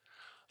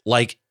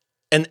 Like,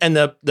 and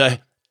the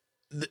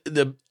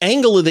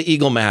angle of the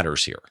eagle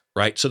matters here,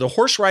 right? So the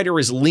horse rider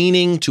is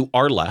leaning to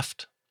our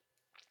left,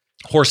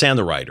 horse and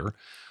the rider.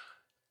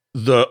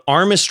 The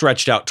arm is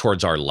stretched out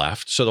towards our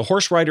left. So the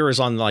horse rider is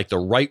on like the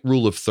right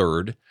rule of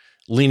third,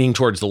 leaning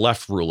towards the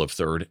left rule of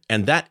third.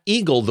 And that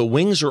eagle, the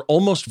wings are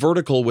almost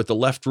vertical with the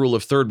left rule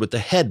of third, with the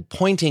head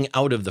pointing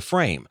out of the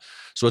frame.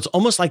 So it's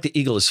almost like the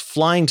eagle is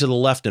flying to the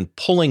left and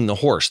pulling the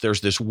horse.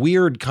 There's this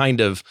weird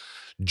kind of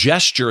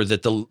gesture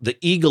that the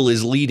eagle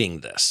is leading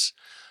this.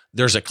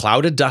 There's a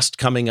cloud of dust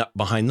coming up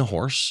behind the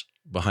horse,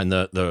 behind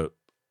the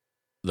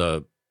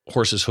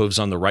horse's hooves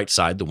on the right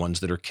side, the ones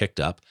that are kicked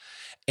up.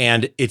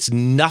 And it's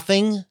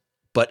nothing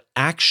but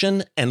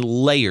action and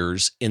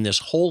layers in this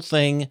whole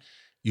thing.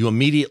 You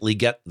immediately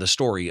get the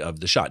story of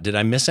the shot. Did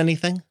I miss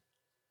anything?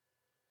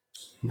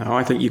 No,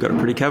 I think you got it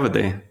pretty covered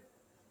there.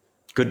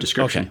 Good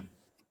description. Okay.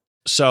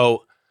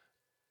 So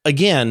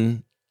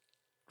again,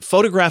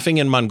 photographing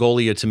in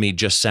Mongolia to me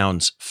just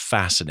sounds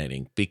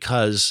fascinating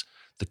because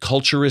the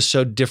culture is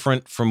so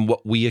different from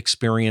what we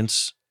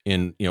experience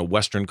in,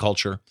 Western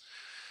culture.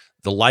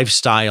 The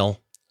lifestyle,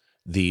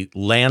 the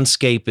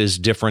landscape is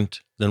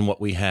different than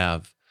what we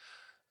have.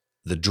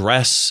 The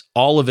dress,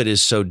 all of it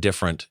is so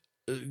different.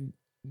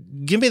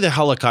 Give me the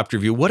helicopter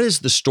view. What is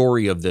the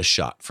story of this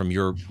shot from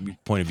your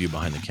point of view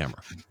behind the camera?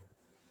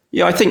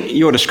 Yeah, I think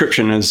your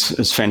description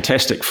is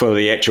fantastic for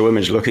the actual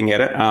image looking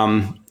at it.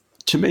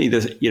 To me,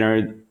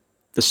 the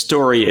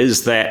story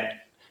is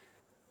that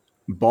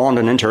bond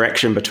and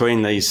interaction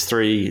between these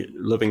three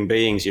living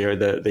beings,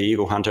 the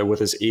eagle hunter with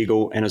his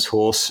eagle and his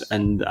horse.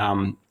 And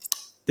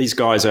these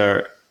guys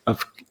are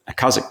of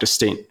Kazakh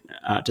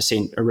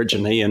descent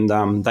originally, and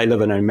they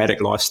live a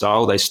nomadic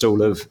lifestyle. They still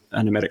live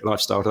a nomadic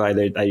lifestyle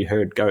today. They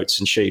herd goats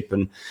and sheep,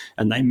 and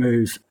they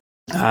move.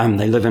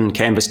 They live in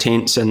canvas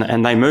tents,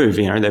 and they move.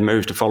 They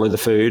move to follow the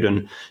food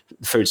and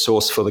the food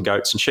source for the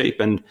goats and sheep.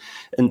 And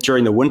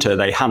during the winter,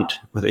 they hunt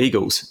with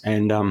eagles.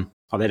 And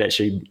that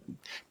actually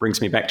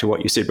brings me back to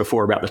what you said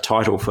before about the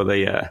title for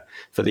the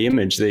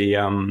image.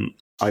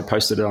 I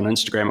posted it on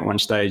Instagram at one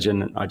stage,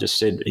 and I just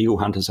said "Eagle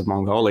Hunters of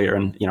Mongolia,"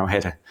 and I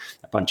had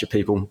a bunch of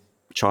people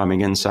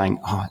chiming in saying,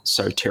 "Oh, it's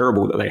so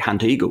terrible that they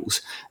hunt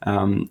eagles."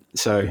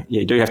 So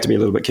you do have to be a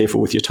little bit careful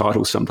with your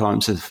titles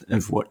sometimes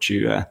of what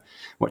you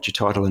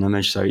title an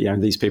image. So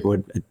these people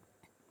had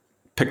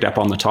picked up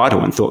on the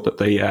title and thought that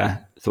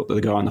the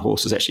guy on the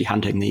horse was actually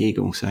hunting the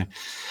eagle. So.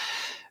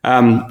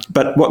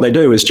 But what they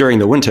do is during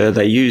the winter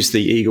they use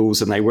the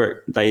eagles, and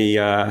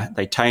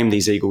they tame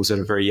these eagles at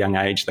a very young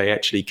age. They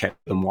actually keep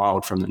them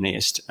wild from the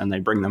nest, and they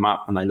bring them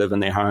up and they live in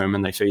their home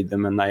and they feed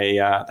them, and they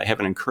have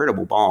an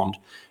incredible bond.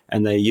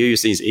 And they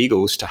use these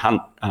eagles to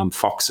hunt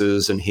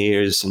foxes and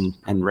hares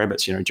and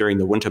rabbits, during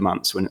the winter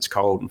months when it's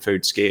cold and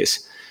food's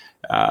scarce.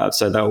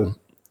 So they'll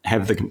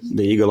have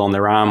the eagle on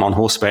their arm on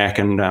horseback,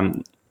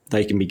 and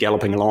they can be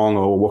galloping along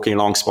or walking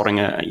along, spotting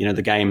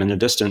the game in the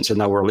distance,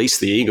 and they'll release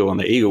the eagle, and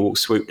the eagle will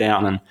swoop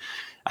down and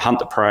hunt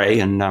the prey,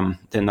 and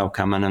then they'll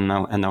come in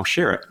and they'll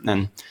share it.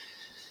 And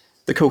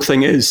the cool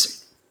thing is,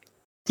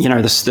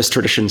 this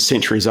tradition's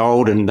centuries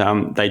old,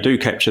 and they do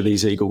capture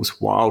these eagles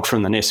wild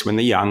from the nest when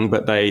they're young,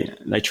 but they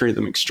treat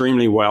them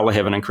extremely well. They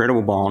have an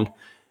incredible bond,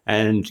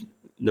 and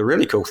the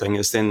really cool thing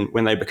is then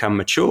when they become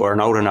mature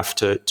and old enough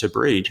to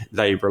breed,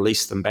 they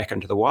release them back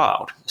into the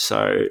wild.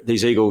 So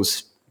these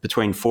eagles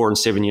between 4 and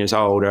 7 years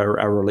old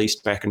are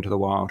released back into the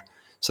wild.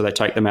 So they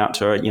take them out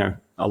to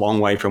a long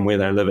way from where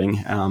they're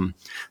living.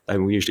 They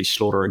will usually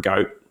slaughter a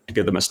goat to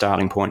give them a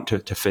starting point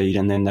to feed,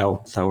 and then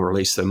they'll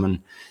release them and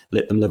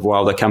let them live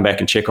wild. They come back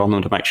and check on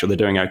them to make sure they're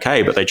doing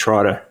okay, but they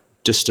try to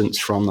distance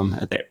from them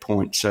at that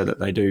point so that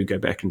they do go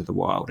back into the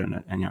wild,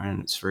 and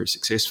it's very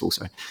successful.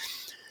 So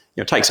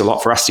it takes a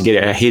lot for us to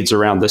get our heads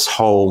around this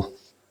whole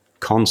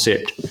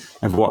concept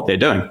of what they're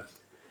doing.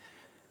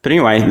 But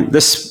anyway,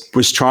 this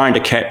was trying to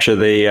capture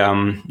the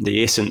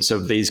essence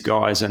of these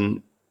guys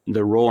and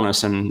the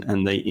rawness and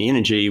the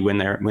energy when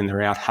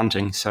they're out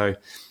hunting. So,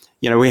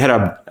 we had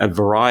a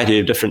variety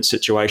of different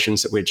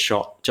situations that we'd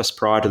shot. Just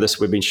prior to this,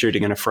 we'd been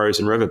shooting in a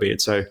frozen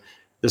riverbed. So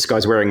this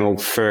guy's wearing all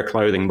fur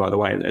clothing, by the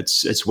way.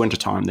 It's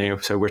wintertime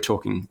there. So we're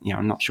talking,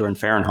 I'm not sure in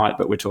Fahrenheit,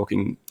 but we're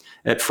talking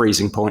at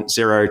freezing point,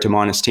 0 to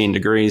minus 10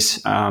 degrees.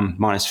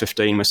 Minus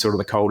 15 was sort of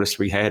the coldest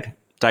we had.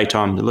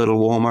 Daytime, a little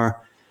warmer.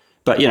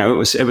 But,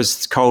 it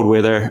was cold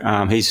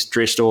weather. He's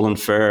dressed all in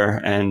fur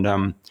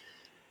and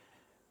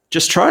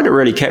just trying to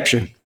really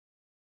capture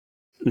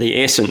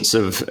the essence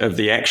of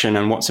the action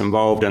and what's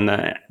involved and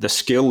the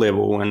skill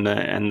level and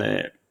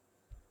the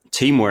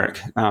teamwork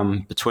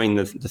between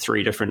the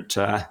three different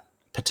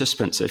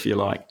participants, if you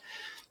like.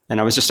 And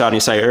I was just starting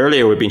to say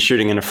earlier, we've been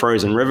shooting in a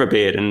frozen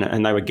riverbed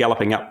and they were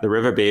galloping up the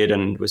riverbed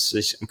and was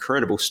these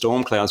incredible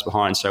storm clouds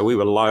behind. So we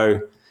were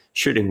low,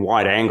 shooting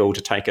wide angle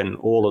to take in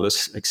all of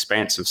this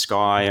expanse of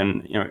sky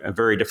and a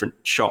very different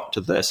shot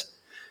to this.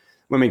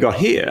 When we got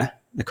here,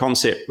 the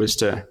concept was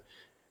to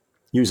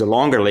use a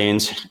longer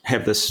lens,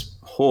 have this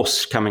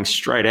horse coming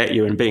straight at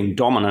you and being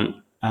dominant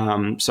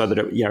so that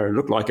it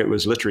looked like it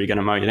was literally going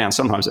to mow you down.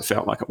 Sometimes it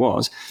felt like it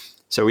was.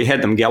 So we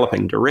had them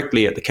galloping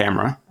directly at the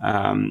camera,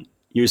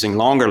 using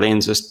longer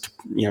lenses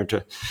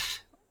to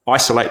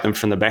isolate them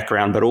from the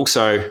background, but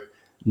also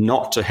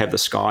not to have the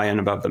sky in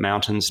above the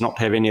mountains, not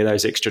to have any of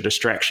those extra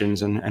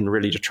distractions and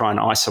really to try and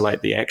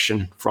isolate the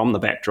action from the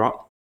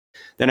backdrop.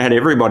 Then I had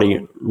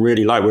everybody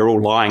really low. We were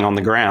all lying on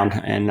the ground.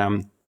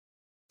 And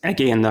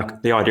again,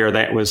 the idea of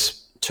that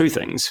was two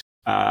things.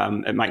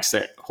 It makes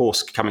that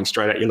horse coming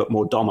straight at you look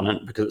more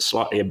dominant because it's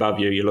slightly above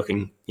you. You're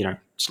looking,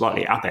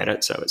 slightly up at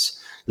it. So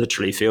it's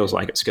literally feels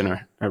like it's going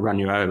to run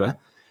you over.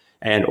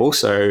 And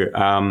also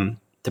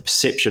the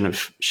perception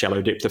of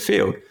shallow depth of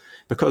field,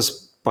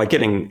 because by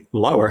getting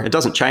lower, it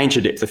doesn't change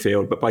the depth of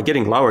field, but by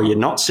getting lower, you're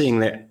not seeing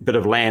that bit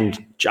of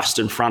land just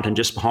in front and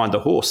just behind the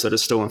horse that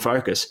is still in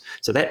focus.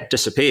 So that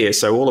disappears.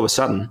 So all of a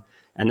sudden,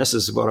 and this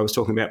is what I was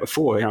talking about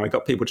before, I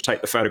got people to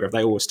take the photograph.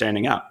 They all were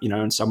standing up,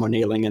 and some were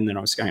kneeling, and then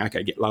I was going,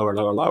 okay, get lower,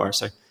 lower, lower.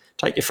 So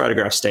take your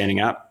photograph standing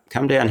up,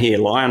 come down here,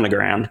 lie on the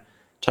ground,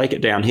 take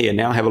it down here.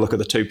 Now have a look at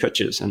the two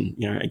pictures. And,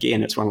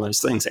 again, it's one of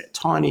those things, that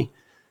tiny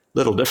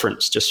little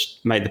difference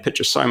just made the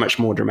picture so much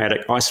more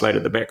dramatic,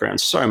 isolated the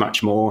background so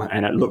much more,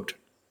 and it looked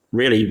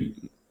really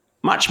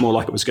much more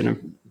like it was going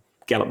to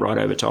gallop right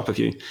over top of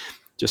you.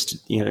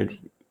 Just,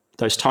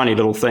 those tiny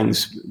little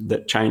things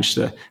that change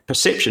the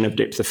perception of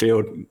depth of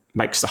field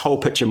makes the whole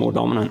picture more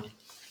dominant.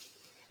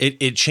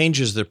 It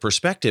changes the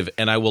perspective,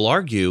 and I will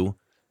argue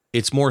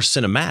it's more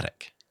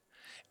cinematic.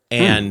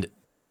 And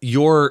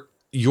your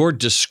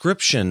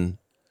description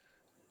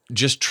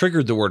just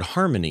triggered the word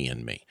harmony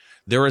in me.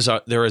 There is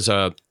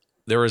a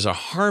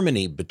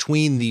harmony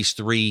between these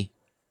three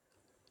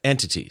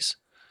entities: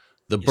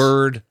 the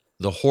bird,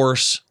 the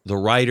horse, the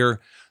rider.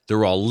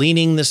 They're all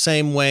leaning the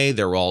same way.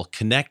 They're all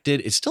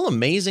connected. It's still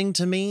amazing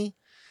to me.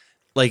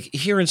 Like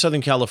here in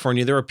Southern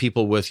California, there are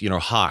people with,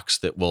 hawks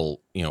that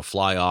will,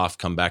 fly off,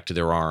 come back to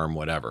their arm,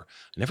 whatever.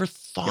 I never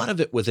thought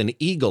of it with an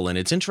eagle. And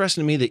it's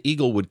interesting to me the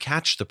eagle would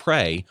catch the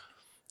prey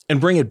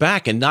and bring it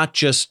back and not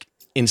just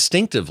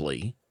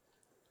instinctively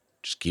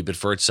just keep it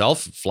for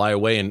itself, fly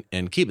away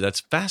and keep it. That's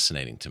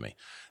fascinating to me.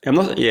 I'm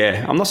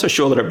not so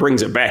sure that it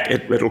brings it back.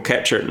 It'll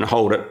capture it and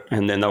hold it,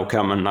 and then they'll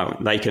come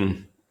and they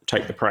can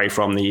take the prey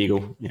from the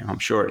eagle. I'm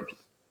sure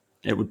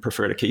it would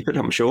prefer to keep it,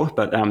 I'm sure,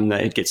 but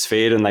it gets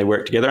fed and they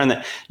work together. And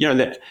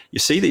that you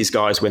see these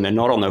guys when they're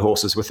not on their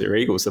horses with their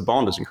eagles, the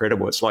bond is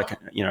incredible. It's like,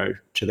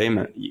 to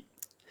them,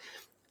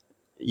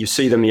 you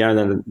see them,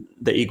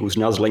 the eagles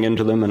nuzzling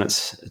into them, and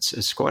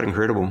it's quite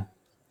incredible.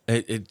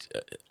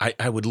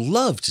 I would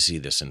love to see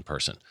this in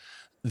person.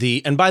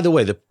 And by the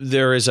way,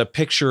 there is a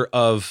picture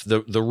of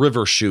the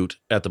river shoot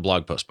at the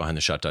blog post behind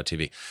the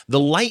shot.tv. The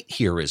light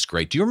here is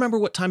great. Do you remember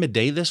what time of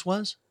day this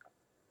was?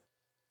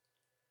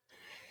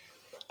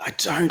 I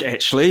don't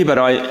actually, but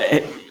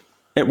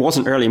it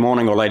wasn't early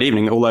morning or late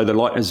evening, although the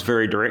light is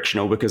very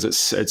directional because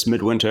it's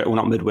midwinter. Well,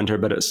 not midwinter,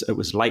 but it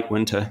was late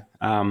winter.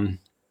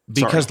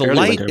 Because the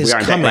light is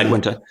coming. Late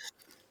winter.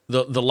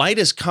 The light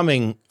is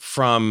coming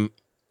from,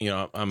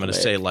 I'm going to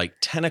say like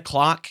 10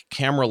 o'clock,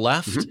 camera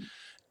left,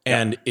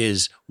 and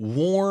is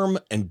warm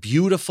and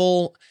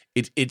beautiful.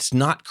 It's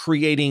not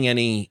creating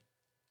any,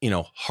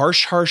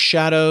 harsh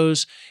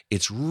shadows.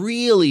 It's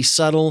really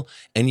subtle,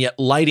 and yet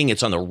lighting.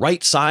 It's on the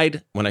right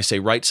side. When I say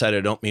right side,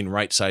 I don't mean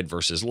right side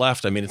versus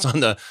left. I mean it's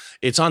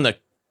on the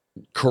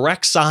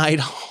correct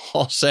side,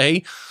 I'll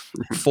say,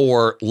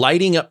 for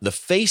lighting up the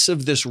face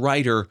of this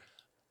rider,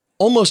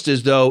 almost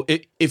as though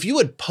if you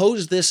had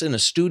posed this in a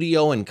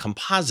studio and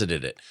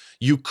composited it,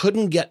 you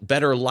couldn't get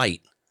better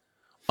light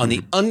on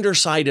the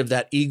underside of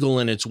that eagle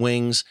and its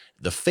wings,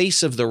 the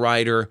face of the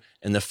rider,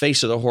 and the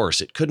face of the horse.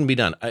 It couldn't be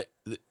done.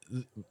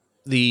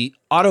 The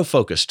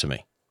autofocus to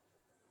me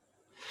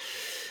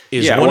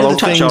is one of the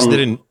things that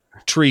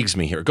intrigues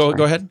me here. Go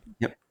ahead.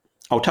 Yep.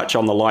 I'll touch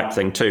on the light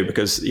thing too,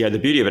 because the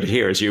beauty of it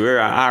here is you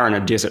are in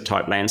a desert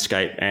type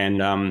landscape,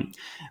 and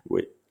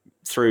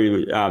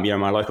through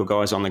my local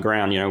guys on the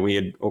ground, we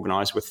had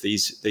organised with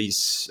these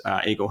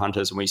eagle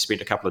hunters, and we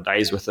spent a couple of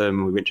days with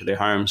them. We went to their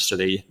homes, to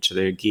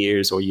their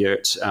gears or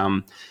yurts,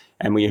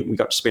 and we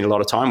got to spend a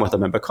lot of time with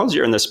them. And because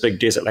you're in this big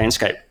desert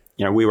landscape,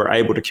 we were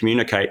able to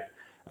communicate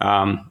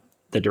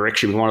the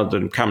direction we wanted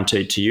them to come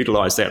to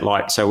utilise that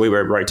light. So we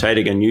were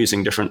rotating and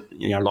using different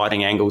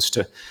lighting angles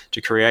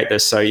to create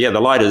this. So the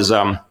light is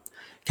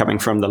coming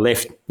from the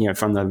left,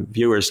 from the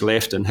viewer's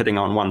left, and hitting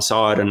on one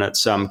side, and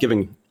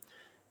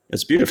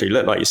it's beautifully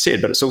lit, like you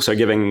said, but it's also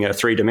giving a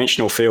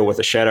three-dimensional feel with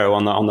a shadow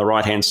on the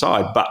right-hand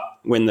side. But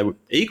when the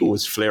eagle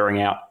is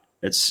flaring out,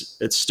 it's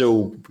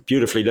still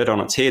beautifully lit on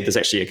its head. There's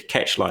actually a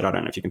catch light. I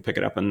don't know if you can pick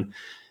it up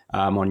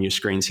on your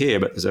screens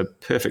here, but there's a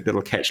perfect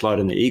little catch light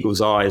in the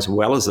eagle's eye as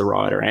well as the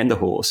rider and the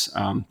horse.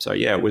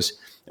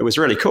 It was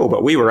really cool.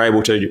 But we were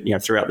able to,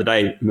 throughout the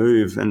day,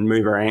 move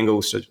our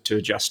angles to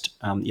adjust,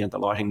 the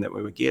lighting that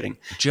we were getting,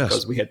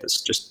 because we had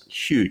this just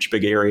huge,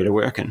 big area to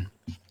work in.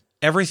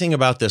 Everything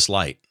about this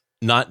light,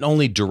 not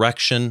only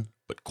direction,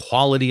 but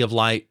quality of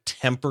light,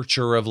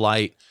 temperature of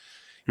light,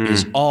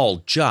 is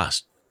all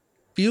just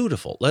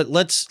beautiful.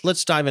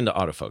 Let's dive into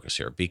autofocus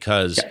here,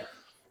 because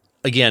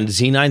again,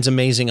 Z9's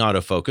amazing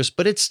autofocus,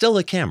 but it's still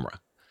a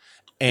camera.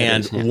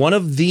 And one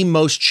of the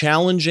most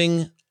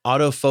challenging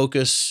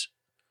autofocus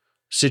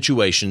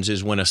situations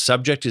is when a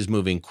subject is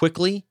moving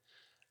quickly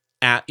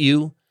at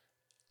you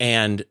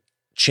and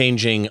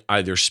changing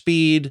either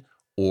speed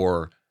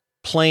or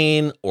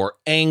plane or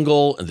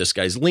angle, and this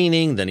guy's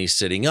leaning, then he's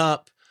sitting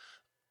up.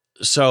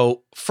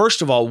 So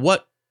first of all,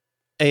 what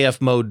AF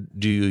mode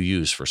do you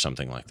use for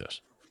something like this?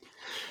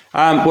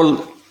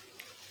 Well,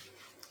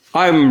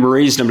 I'm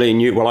reasonably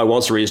new. Well, I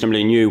was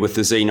reasonably new with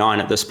the Z9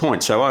 at this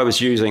point. So I was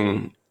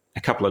using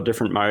a couple of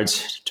different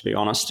modes, to be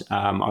honest.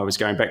 I was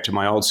going back to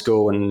my old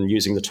school and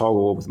using the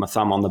toggle with my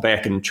thumb on the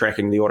back and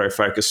tracking the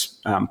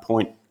autofocus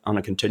point on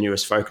a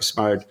continuous focus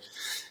mode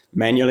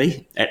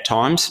manually at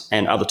times,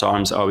 and other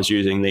times I was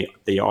using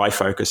the eye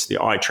focus,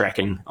 the eye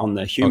tracking on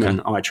the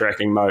human eye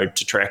tracking mode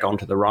to track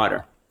onto the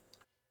rider.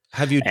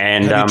 Have you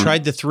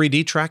tried the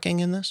 3D tracking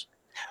in this?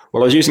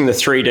 Well, I was using the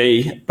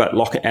 3D, but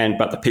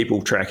the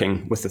people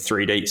tracking with the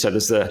 3D. So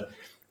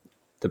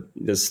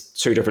there's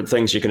two different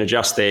things you can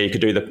adjust there. You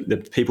could do the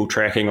people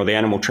tracking or the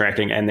animal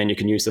tracking, and then you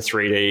can use the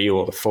 3D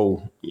or the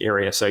full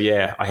area. So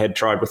I had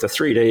tried with the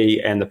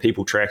 3D and the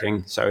people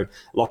tracking, so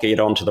locking it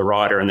onto the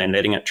rider and then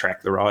letting it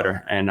track the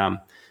rider, and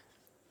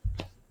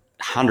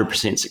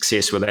 100%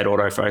 success with that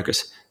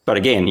autofocus. But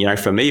again,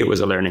 for me, it was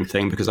a learning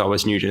thing because I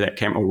was new to that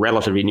camera, or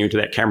relatively new to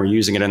that camera,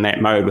 using it in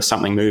that mode with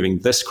something moving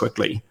this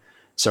quickly.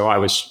 So I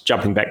was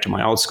jumping back to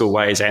my old school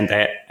ways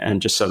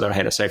and just so that I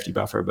had a safety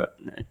buffer, but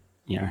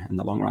in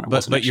the long run, it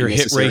wasn't. But your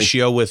necessary. Hit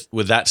ratio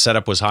with that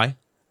setup was high?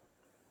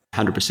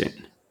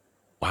 100%.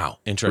 Wow,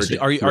 interesting.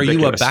 Are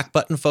you a back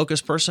button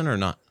focus person or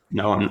not?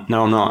 No, I'm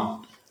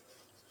not.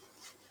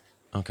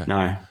 Okay.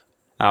 No.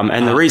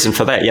 And the reason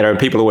for that,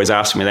 people always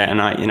ask me that,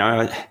 and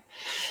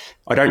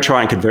I don't try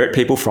and convert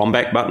people from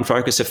back button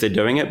focus if they're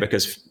doing it,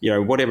 because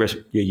whatever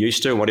you're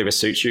used to and whatever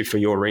suits you for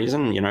your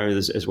reason,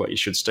 is what you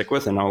should stick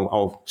with. And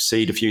I'll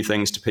cede a few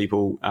things to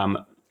people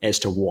as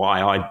to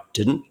why I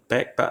didn't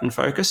back button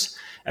focus,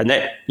 and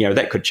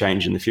that could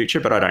change in the future,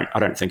 but I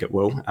don't think it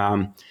will.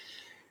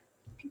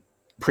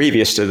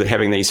 Previous to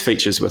having these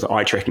features with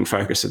eye tracking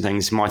focus and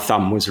things, my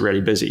thumb was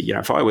really busy.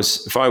 If I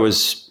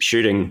was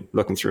shooting,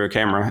 looking through a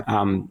camera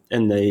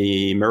in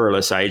the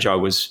mirrorless age, I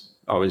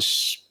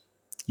was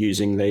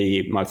using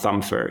my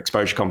thumb for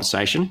exposure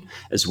compensation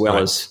as well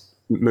as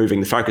moving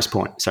the focus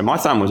point. So my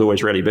thumb was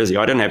always really busy.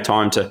 I didn't have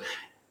time to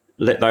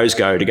let those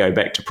go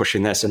back to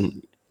pushing this,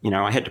 and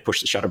I had to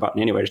push the shutter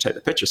button anyway to take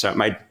the picture. So it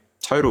made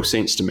total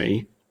sense to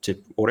me to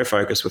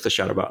autofocus with the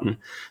shutter button,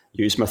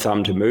 use my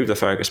thumb to move the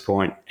focus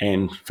point,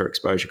 and for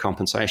exposure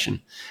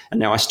compensation. And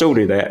now I still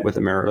do that with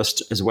the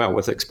mirrorless as well,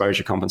 with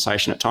exposure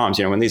compensation at times.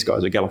 When these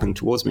guys are galloping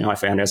towards me, I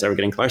found as they were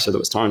getting closer, there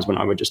was times when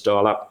I would just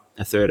dial up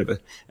a third of a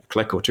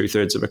click or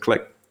 2/3 of a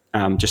click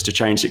just to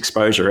change the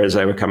exposure as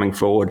they were coming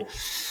forward.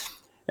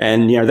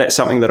 And, that's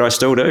something that I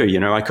still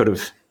do. I could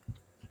have,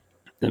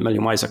 in a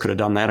million ways I could have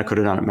done that. I could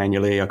have done it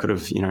manually. I could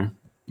have,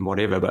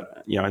 whatever.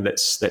 But,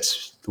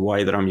 that's the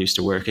way that I'm used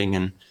to working,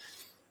 and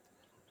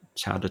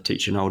it's hard to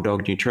teach an old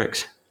dog new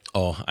tricks.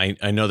 Oh,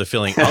 I know the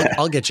feeling.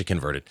 I'll get you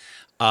converted.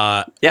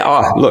 Yeah.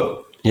 Oh,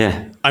 look.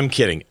 Yeah. I'm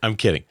kidding.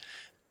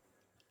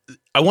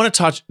 I want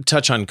to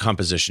touch on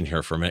composition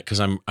here for a minute, because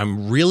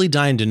I'm really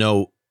dying to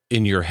know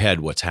in your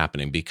head what's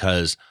happening,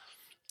 because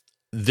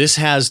this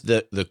has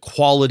the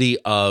quality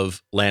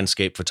of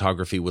landscape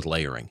photography with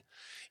layering.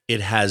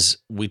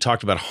 We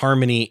talked about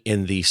harmony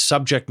in the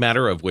subject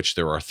matter, of which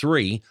there are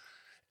 3,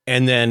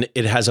 and then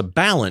it has a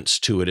balance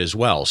to it as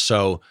well.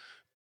 So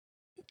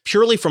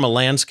purely from a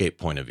landscape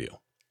point of view,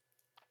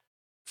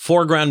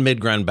 foreground,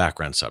 midground,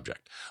 background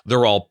subject,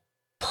 they're all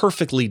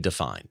perfectly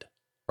defined,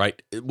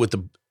 right?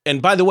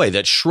 And by the way,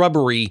 that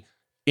shrubbery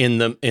in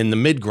the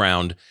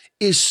midground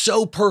is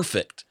so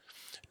perfect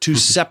to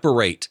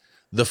separate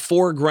the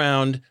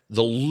foreground,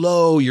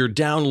 you're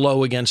down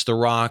low against the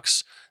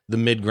rocks, the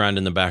midground,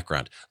 and the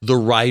background. The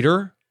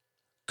rider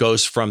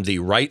goes from the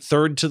right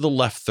third to the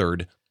left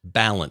third,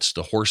 balanced.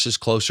 The horse is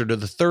closer to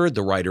the third.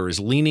 The rider is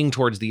leaning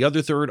towards the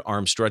other third,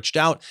 arms stretched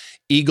out.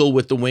 Eagle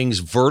with the wings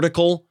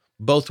vertical,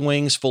 both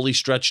wings fully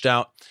stretched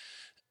out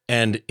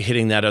and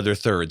hitting that other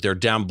third. They're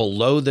down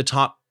below the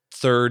top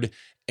third.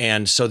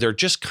 And so they're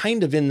just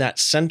kind of in that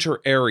center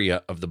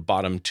area of the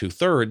bottom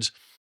 2/3.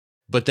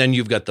 But then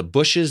you've got the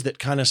bushes that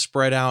kind of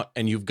spread out,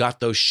 and you've got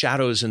those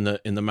shadows in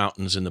the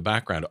mountains in the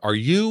background. Are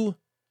you,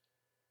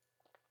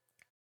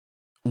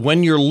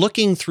 when you're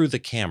looking through the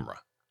camera,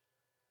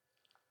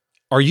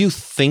 are you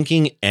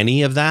thinking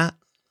any of that?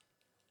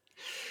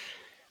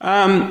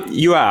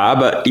 You are,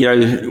 but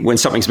when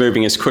something's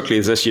moving as quickly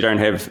as this, you don't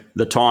have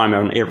the time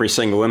on every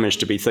single image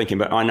to be thinking.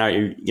 But I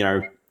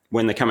know,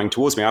 when they're coming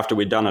towards me after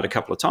we'd done it a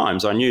couple of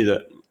times, I knew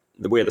that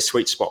where the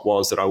sweet spot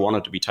was that I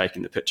wanted to be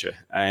taking the picture.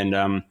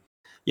 And,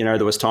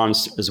 there was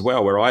times as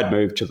well where I'd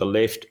moved to the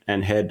left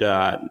and had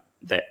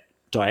that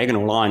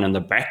diagonal line in the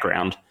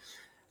background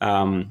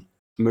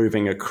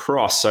moving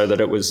across so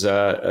that it was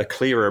a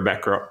clearer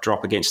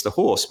backdrop against the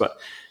horse. But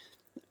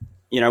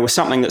with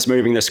something that's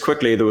moving this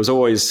quickly, there was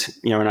always,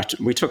 and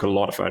we took a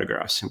lot of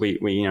photographs.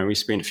 We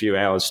spent a few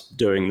hours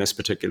doing this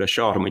particular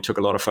shot, and we took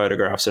a lot of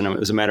photographs, and it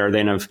was a matter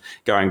then of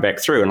going back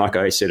through. And like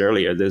I said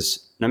earlier,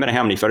 there's no matter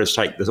how many photos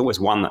you take, there's always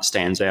one that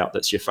stands out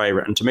that's your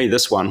favorite. And to me,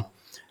 this one,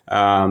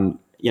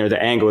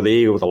 the angle of the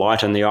eagle, the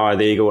light in the eye of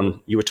the eagle, and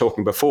you were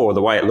talking before,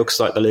 the way it looks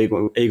like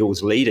the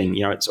eagle's leading,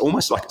 it's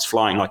almost like it's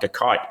flying like a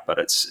kite, but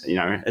it's.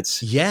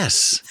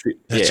 Yes,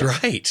 that's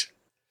right.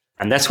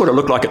 And that's what it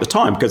looked like at the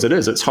time, because it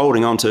is. It's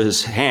holding onto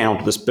his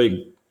hand, this big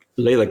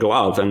leather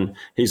glove, and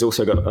he's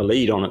also got a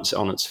lead on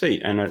its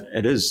feet, and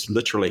it is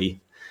literally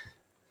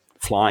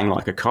flying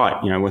like a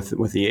kite,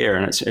 with the air,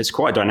 and it's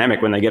quite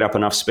dynamic when they get up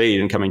enough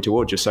speed and coming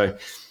towards you. So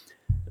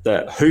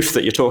the hoof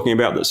that you're talking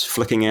about that's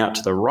flicking out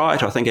to the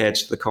right, I think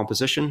adds to the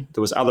composition.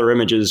 There was other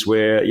images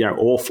where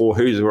all 4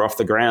 hoofs were off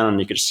the ground, and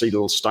you could see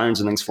little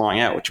stones and things flying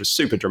out, which was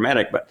super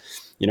dramatic. But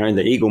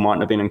the eagle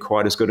mightn't have been in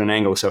quite as good an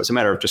angle, so it's a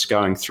matter of just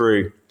going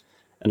through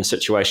in a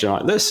situation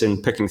like this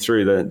and picking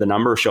through the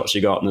number of shots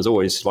you got. And there's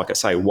always, like I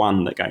say,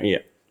 one that go, yeah,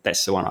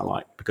 that's the one I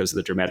like because of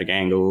the dramatic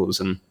angles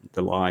and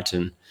the light.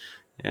 And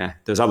yeah,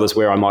 there's others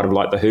where I might have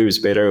liked the hooves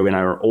better when they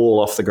were all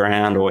off the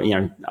ground, or,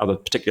 other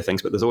particular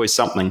things, but there's always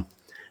something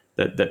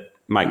that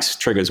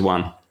triggers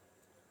one.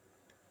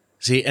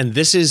 See, and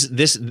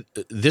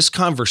this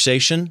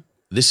conversation,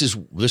 this is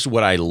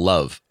what I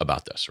love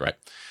about this, right?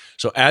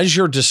 So as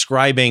you're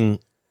describing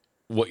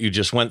what you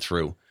just went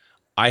through,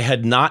 I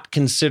had not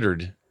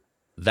considered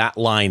that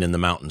line in the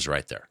mountains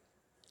right there.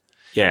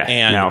 Yeah.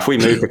 And now, if we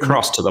moved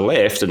across to the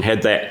left and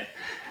had that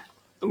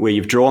where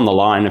you've drawn the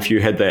line, if you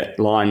had that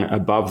line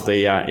above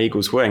the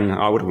eagle's wing,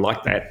 I would have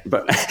liked that.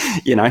 But,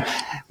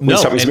 when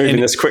something's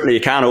moving this quickly, you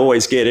can't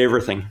always get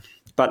everything.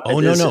 But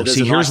no.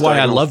 See, here's why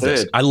I love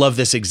this. I love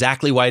this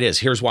exactly why it is.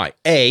 Here's why.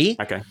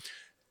 Okay.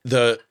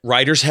 The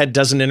rider's head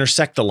doesn't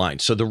intersect the line.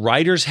 So the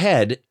rider's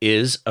head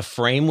is a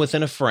frame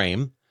within a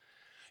frame.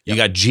 You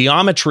got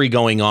geometry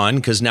going on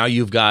because now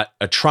you've got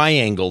a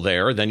triangle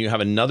there. Then you have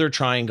another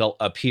triangle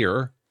up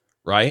here,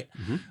 right?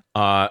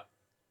 Mm-hmm.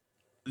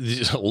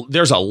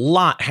 There's a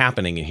lot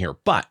happening in here.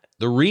 But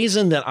the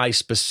reason that I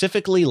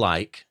specifically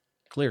like,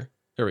 there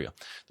we go.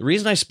 The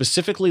reason I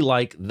specifically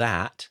like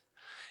that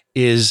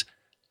is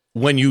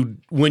when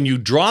you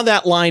draw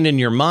that line in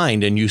your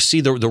mind and you see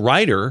the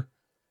rider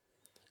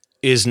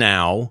is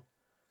now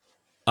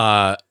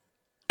at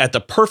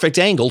the perfect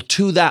angle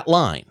to that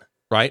line.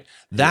 Right?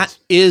 That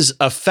is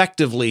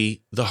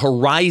effectively the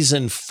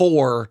horizon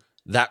for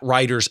that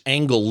rider's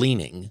angle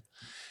leaning.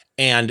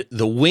 And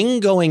the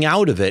wing going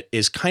out of it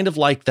is kind of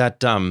like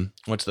that.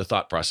 What's the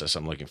thought process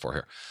I'm looking for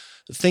here?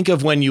 Think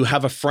of when you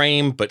have a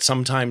frame, but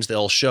sometimes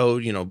they'll show,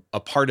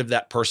 a part of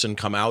that person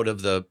come out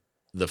of the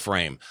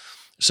frame.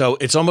 So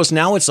it's almost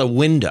now it's a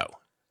window,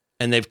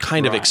 and they've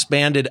kind of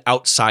expanded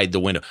outside the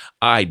window.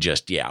 I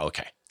get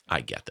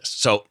this.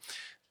 So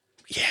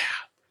yeah.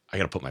 I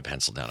got to put my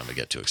pencil down. I'm going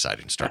to get too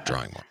excited and start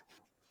drawing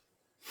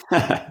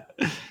more.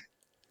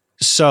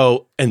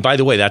 So, and by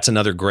the way, that's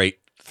another great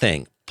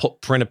thing.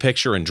 Print a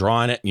picture and draw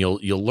on it, and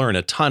you'll learn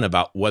a ton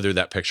about whether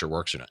that picture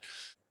works or not.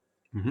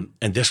 Mm-hmm.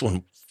 And this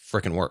one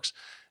freaking works.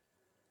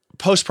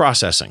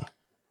 Post-processing.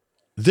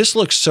 This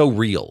looks so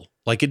real.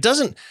 Like it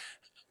doesn't,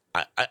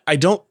 I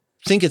don't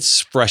think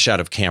it's fresh out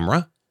of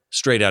camera,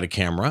 straight out of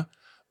camera.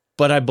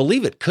 But I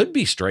believe it could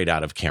be straight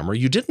out of camera.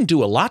 You didn't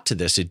do a lot to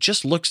this. It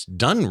just looks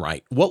done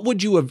right. What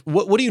would you have?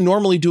 What do you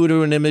normally do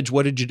to an image?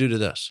 What did you do to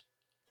this?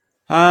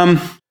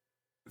 I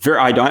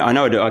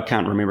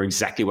can't remember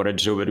exactly what I'd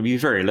do, but it'd be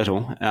very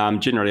little.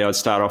 Generally, I'd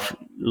start off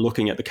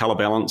looking at the color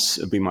balance.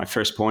 It'd be my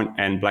first point,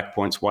 and black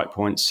points, white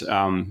points.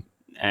 And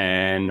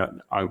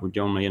I would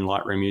normally in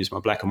Lightroom use my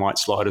black and white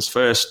sliders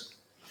first.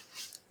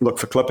 Look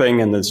for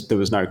clipping, and there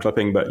was no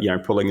clipping, but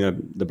pulling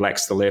the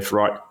blacks to the left,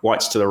 right,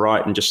 whites to the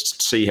right, and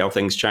just see how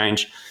things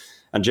change.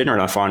 And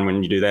generally, I find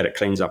when you do that, it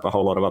cleans up a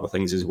whole lot of other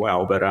things as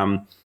well. But I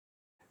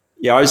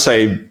would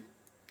say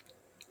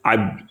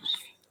I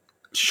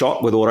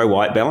shot with auto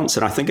white balance,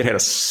 and I think it had a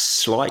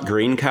slight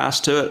green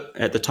cast to it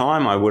at the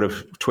time. I would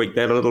have tweaked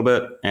that a little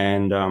bit,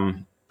 and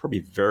probably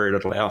very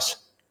little else.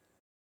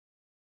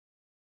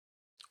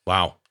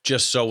 Wow,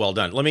 just so well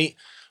done. Let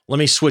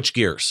me switch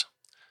gears.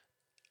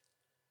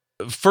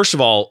 First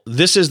of all,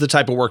 this is the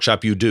type of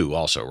workshop you do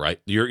also, right?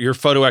 Your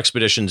photo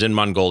expeditions in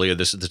Mongolia,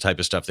 this is the type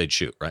of stuff they'd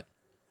shoot, right?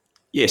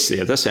 Yes,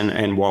 yeah, this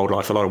and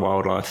wildlife, a lot of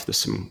wildlife. There's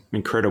some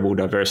incredible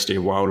diversity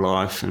of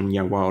wildlife, and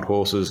wild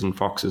horses and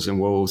foxes and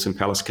wolves and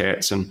Pallas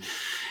cats. And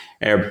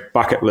our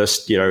bucket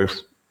list,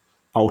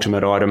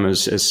 ultimate item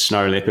is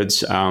snow leopards.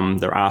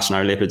 There are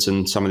snow leopards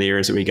in some of the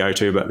areas that we go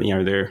to, but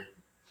they're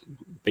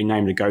been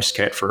named a ghost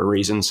cat for a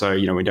reason. So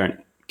we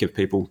don't give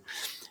people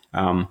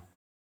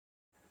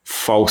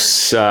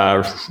false.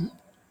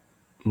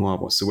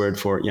 What's the word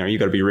for it? You've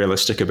got to be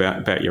realistic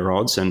about your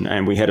odds.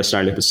 And we had a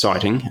snow leopard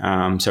sighting.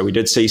 So we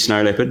did see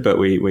snow leopard, but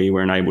we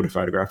weren't able to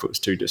photograph. It was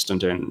too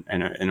distant and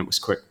it was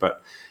quick.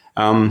 But,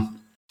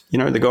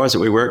 the guys that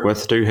we work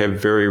with do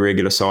have very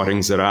regular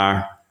sightings that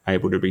are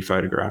able to be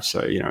photographed. So,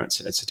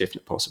 it's a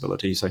definite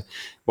possibility. So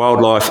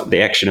wildlife,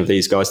 the action of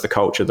these guys, the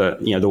culture,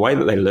 the way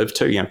that they live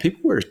too,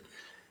 people were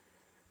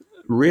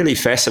really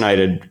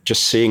fascinated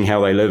just seeing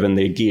how they live in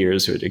their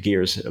gears. The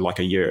gear is like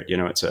a yurt,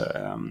 it's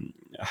a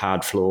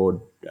hard floored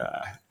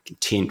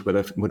tent with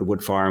a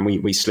wood fire, and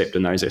we slept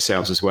in those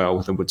ourselves as well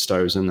with the wood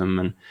stoves in them,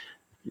 and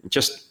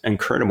just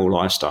incredible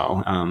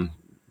lifestyle.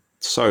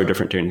 So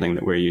different to anything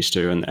that we're used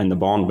to, and the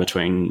bond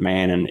between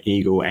man and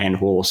eagle and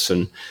horse,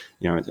 and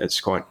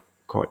it's quite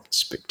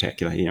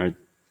spectacular.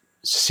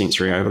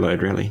 Sensory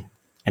overload really,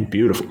 and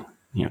beautiful.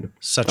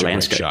 Such a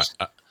great shot.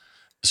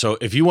 So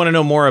if you want to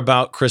know more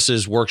about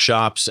Chris's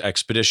workshops,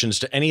 expeditions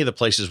to any of the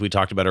places we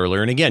talked about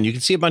earlier, and again, you can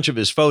see a bunch of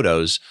his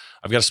photos.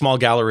 I've got a small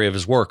gallery of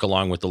his work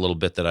along with the little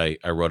bit that I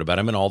wrote about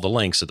him and all the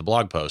links at the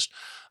blog post.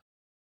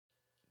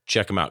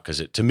 Check him out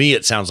because to me,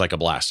 it sounds like a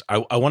blast.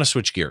 I want to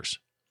switch gears.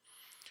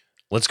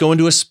 Let's go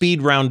into a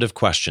speed round of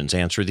questions.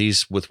 Answer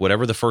these with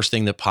whatever the first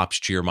thing that pops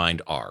to your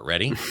mind are.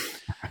 Ready?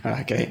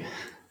 Okay.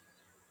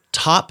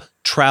 Top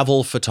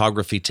travel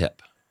photography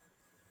tip.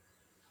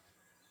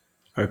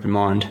 Open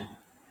mind.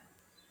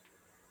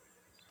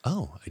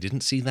 Oh, I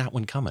didn't see that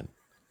one coming.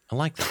 I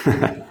like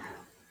that.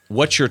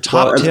 What's your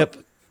top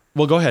tip?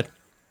 Well, go ahead.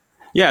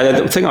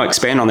 Yeah, the thing I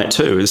expand on that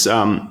too is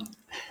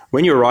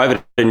when you arrive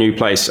at a new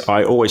place,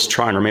 I always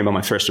try and remember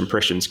my first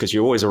impressions, because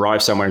you always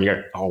arrive somewhere and you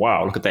go, oh,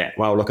 wow, look at that.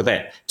 Wow, look at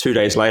that. 2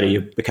 days later,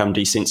 you become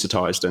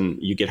desensitized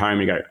and you get home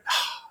and you go,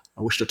 oh,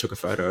 I wish I took a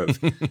photo of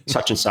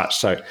such and such.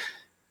 So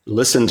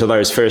listen to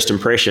those first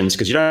impressions,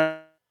 because you don't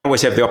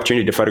always have the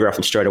opportunity to photograph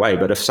them straight away.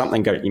 But if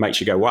something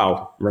makes you go,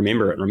 wow,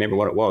 remember it, remember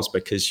what it was,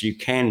 because you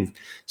can,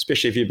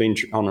 especially if you've been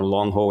on a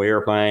long haul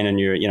airplane and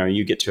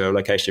you get to a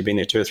location, you've been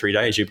there 2 or 3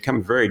 days, you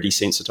become very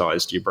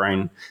desensitized. Your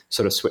brain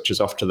sort of switches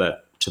off to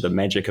the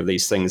magic of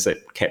these things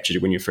that captured you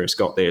when you first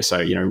got there.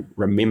 So,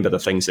 remember the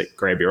things that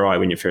grab your eye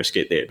when you first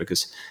get there,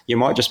 because you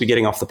might just be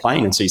getting off the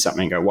plane and see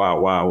something and go,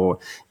 wow, or,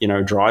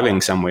 driving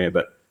somewhere,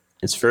 but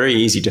it's very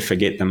easy to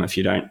forget them if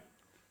you don't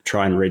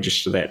try and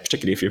register that,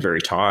 particularly if you're very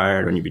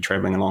tired and you'd be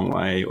traveling a long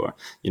way, or,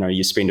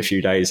 you spend a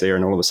few days there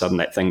and all of a sudden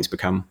that thing's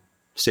become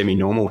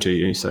semi-normal to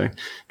you. So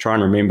try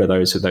and remember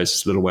those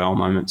little wow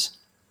moments.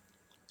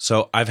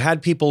 So I've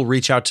had people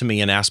reach out to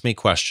me and ask me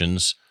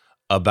questions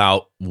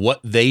about what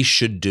they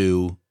should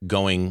do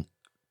going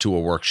to a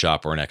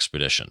workshop or an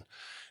expedition.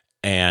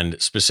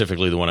 And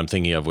specifically the one I'm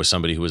thinking of was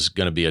somebody who was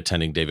going to be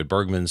attending David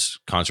Bergman's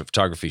concert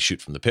photography shoot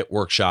from the pit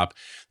workshop.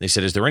 They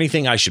said, is there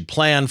anything I should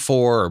plan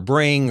for or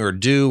bring or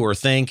do or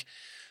think?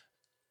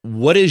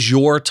 What is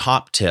your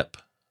top tip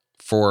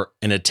for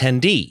an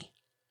attendee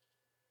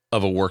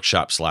of a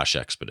workshop /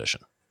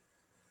 expedition?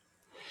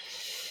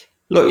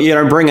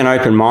 Look, bring an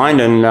open mind.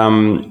 And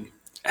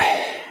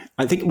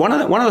I think one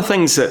of the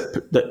things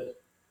that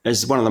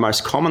is one of the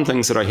most common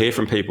things that I hear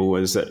from people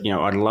is that,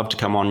 I'd love to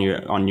come on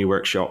your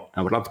workshop.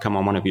 I would love to come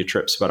on one of your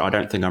trips, but I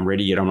don't think I'm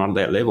ready yet. I'm not at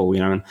that level,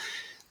 And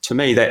to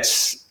me,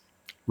 that's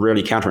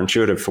really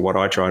counterintuitive for what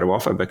I try to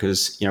offer,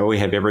 because, we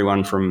have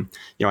everyone from,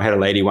 I had a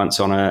lady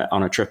once on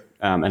a trip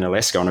in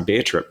Alaska on a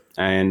bear trip,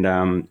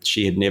 and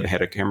she had never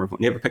had a camera,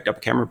 never picked up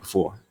a camera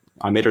before.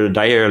 I met her a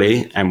day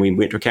early and we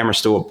went to a camera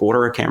store, bought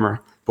her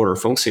a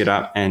full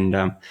setup,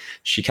 and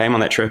she came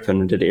on that trip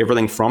and did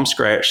everything from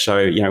scratch.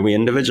 So, we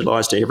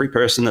individualized every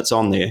person that's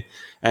on there.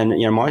 And,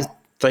 my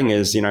thing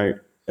is,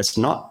 it's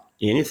not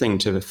anything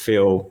to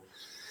feel,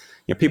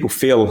 people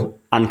feel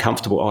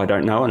uncomfortable. Oh, I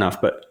don't know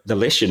enough, but the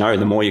less you know,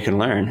 the more you can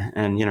learn.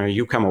 And,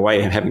 you'll come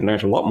away having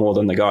learned a lot more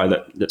than the guy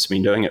that's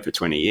been doing it for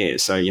 20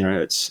 years. So,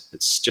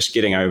 it's just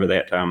getting over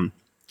that.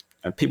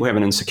 People have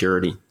an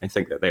insecurity. They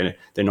think that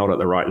they're not at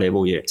the right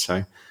level yet.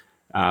 So,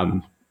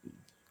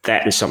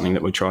 that is something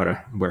that we try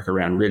to work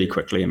around really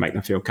quickly and make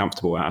them feel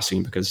comfortable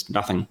asking, because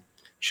nothing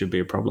should be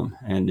a problem.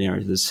 And,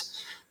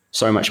 there's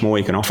so much more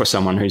you can offer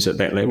someone who's at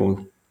that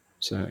level.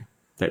 So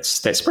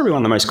that's probably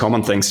one of the most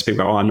common things.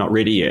 People go, oh, I'm not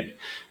ready yet.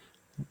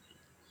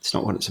 It's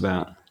not what it's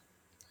about.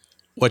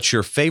 What's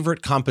your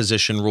favorite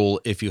composition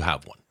rule if you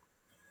have one?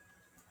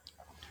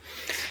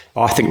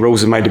 I think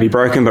rules are made to be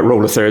broken, but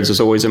rule of thirds is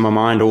always in my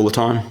mind all the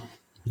time.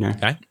 You know,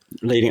 Okay.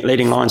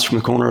 leading lines from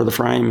the corner of the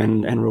frame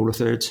and rule of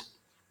thirds.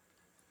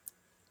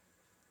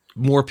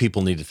 More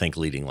people need to think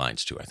leading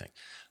lines too, I think.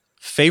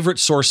 Favorite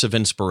source of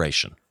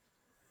inspiration?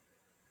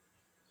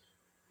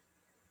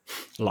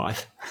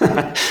 Life.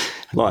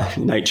 Life,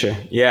 nature.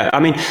 Yeah. I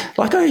mean,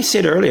 like I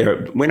said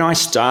earlier, when I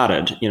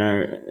started, you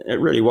know, it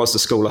really was the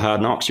school of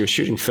hard knocks. You were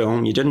shooting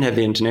film. You didn't have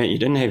the internet. You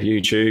didn't have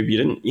YouTube. You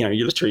didn't, you know,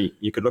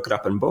 you could look it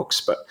up in books.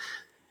 But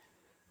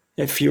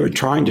if you were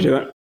trying to do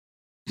it,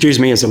 excuse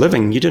me, as a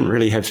living, you didn't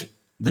really have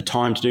the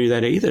time to do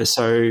that either.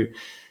 So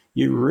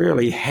you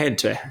really had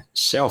to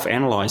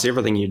self-analyze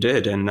everything you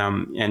did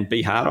and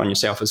be hard on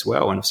yourself as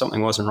well. And if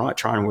something wasn't right,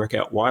 try and work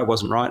out why it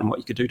wasn't right and what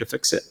you could do to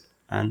fix it.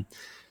 And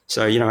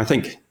so, you know, I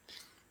think,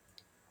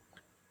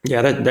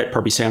 yeah, that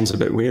probably sounds a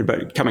bit weird,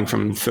 but coming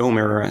from film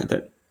era,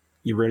 that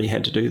you really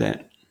had to do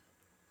that.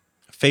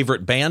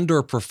 Favorite band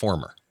or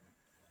performer?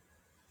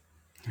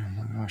 Oh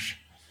my gosh.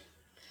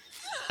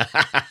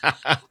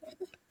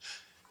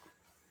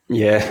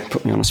 Yeah,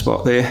 put me on the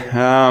spot there.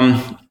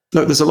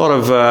 Look, there's a lot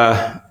of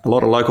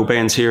local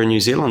bands here in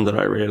New Zealand that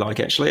I really like,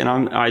 actually, and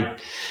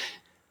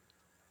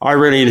I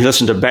really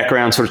listen to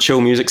background sort of chill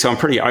music, so I'm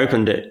pretty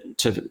open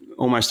to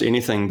almost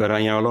anything.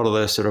 But you know, a lot of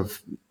the sort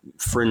of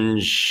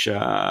fringe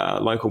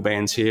local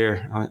bands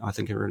here, I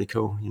think are really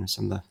cool. You know,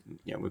 some of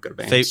the we've got a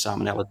band,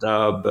 Salmonella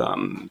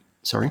Dub.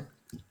 Sorry,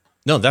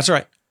 no, that's all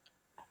right.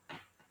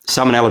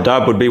 Salmonella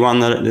Dub would be one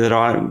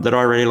that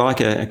I really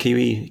like, a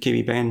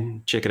Kiwi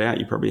band. Check it out.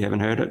 You probably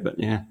haven't heard it, but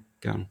yeah,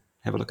 go and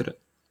have a look at it.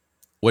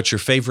 What's your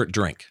favorite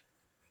drink?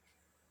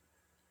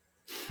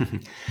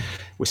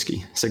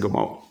 Whiskey, single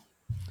malt.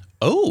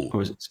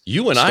 Oh,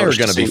 you and I are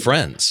going to be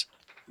friends.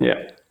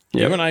 Yeah.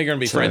 You and I are going to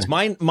be friends.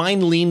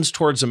 Mine leans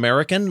towards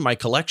American, my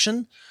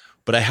collection,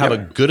 but I have a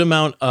good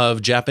amount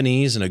of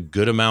Japanese and a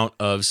good amount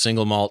of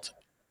single malt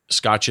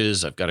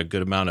scotches. I've got a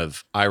good amount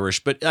of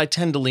Irish, but I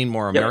tend to lean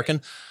more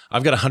American.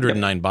 I've got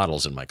 109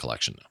 bottles in my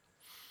collection now.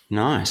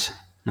 Nice.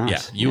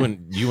 Yeah, you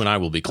and I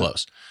will be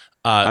close.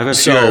 I've got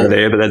a few over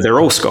there, but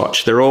they're all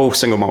Scotch. They're all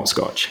single malt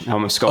Scotch.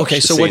 I'm a Scotch. Okay,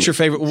 so what's your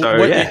favorite?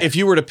 If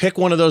you were to pick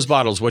one of those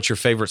bottles, what's your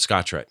favorite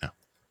Scotch right now?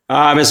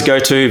 As a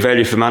go-to,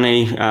 value for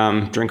money,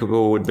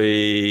 drinkable would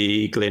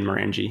be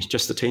Glenmorangie.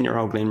 Just the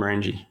 10-year-old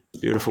Glenmorangie.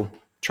 Beautiful.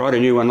 Tried a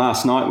new one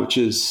last night, which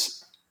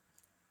is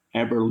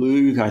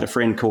Aberlour. I had a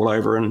friend call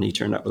over and he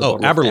turned up with a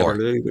bottle Aberlour. of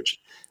Aberlour.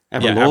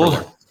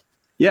 Aberlour.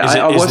 Yeah,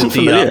 I wasn't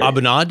familiar.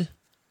 Abunad?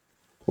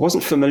 I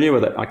wasn't familiar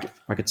with it. I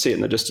could see it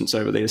in the distance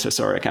over there, so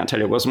sorry, I can't tell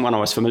you. It wasn't one I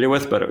was familiar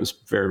with, but it was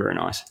very, very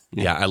nice.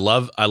 Yeah, I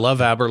love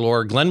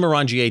Aberlour.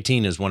 Glenmorangie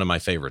 18 is one of my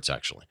favorites,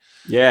 actually.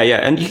 Yeah,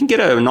 and you can get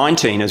a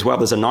 19 as well.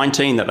 There's a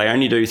 19 that they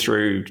only do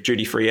through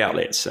duty-free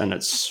outlets, and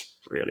it's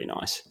really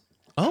nice.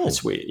 Oh.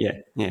 It's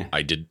weird, yeah.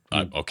 I did,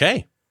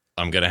 okay.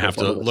 I'm going to have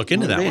to look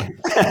into that one.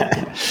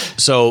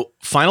 So,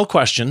 final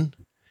question.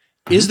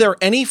 Is there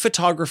any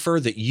photographer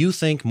that you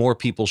think more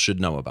people should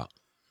know about?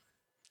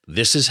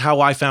 This is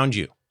how I found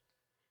you.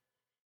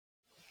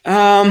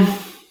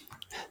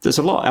 There's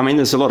a lot. I mean,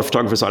 there's a lot of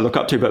photographers I look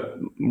up to, but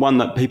one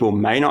that people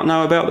may not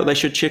know about that they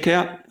should check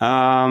out.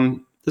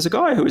 There's a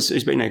guy who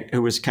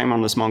came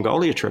on this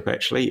Mongolia trip,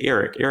 actually,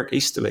 Eric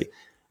Easterly,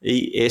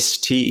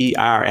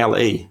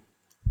 Esterle.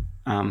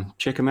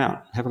 Check him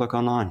out. Have a look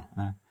online.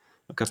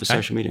 Look up his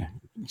social media.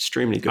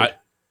 Extremely good.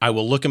 I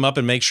will look him up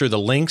and make sure the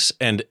links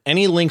and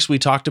any links we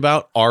talked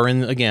about are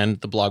in, again,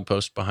 the blog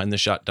post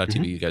behindtheshot.tv.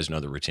 Mm-hmm. You guys know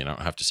the routine. I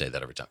don't have to say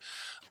that every time.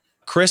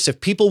 Chris,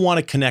 if people want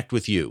to connect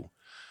with you,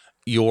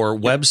 your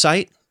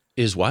website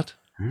is what?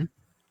 Mm-hmm.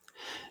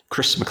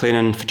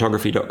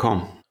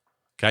 chrismclennanphotography.com.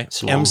 Okay.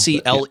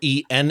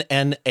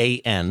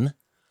 MCLENNAN.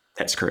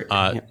 That's correct.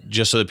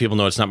 Just so that people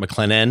know it's not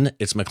McLennan,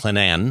 it's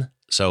McLennan.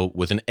 So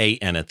with an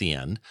AN at the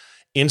end.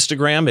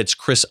 Instagram, it's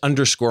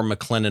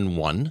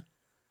Chris_McLennan1.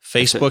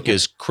 Facebook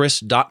is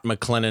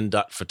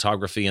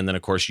chris.mclennan.photography. And then,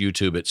 of course,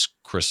 YouTube, it's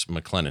Chris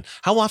McLennan.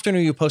 How often are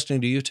you posting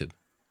to YouTube?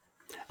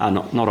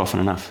 Not often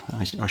enough.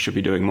 I should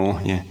be doing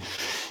more. Yeah.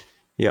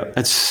 Yeah.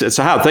 It's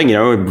a hard thing,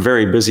 We're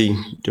very busy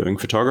doing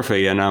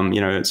photography and,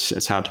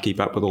 it's hard to keep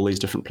up with all these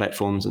different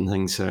platforms and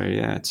things. So,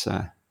 yeah,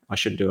 I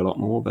should do a lot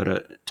more,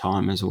 but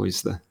time is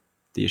always the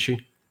issue.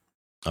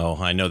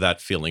 Oh, I know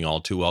that feeling all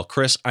too well.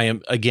 Chris,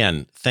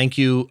 thank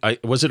you.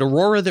 Was it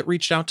Aurora that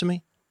reached out to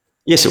me?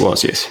 Yes, it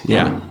was. Yes.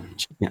 Yeah.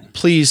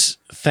 Please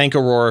thank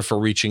Aurora for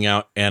reaching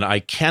out. And I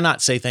cannot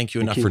say thank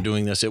you enough for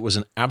doing this. It was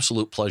an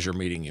absolute pleasure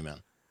meeting you,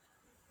 man.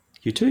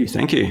 You too.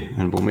 Thank you.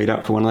 And we'll meet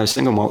up for one of those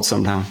single malts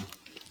sometime.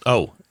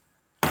 Oh,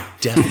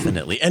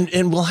 definitely.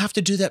 And we'll have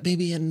to do that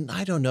maybe in,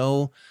 I don't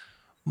know,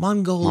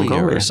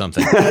 Mongolia or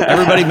something.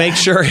 Everybody make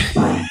sure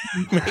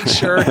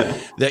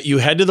that you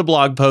head to the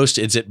blog post.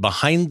 It's at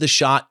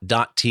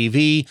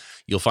behindtheshot.tv.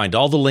 You'll find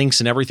all the links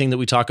and everything that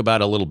we talk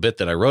about, a little bit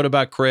that I wrote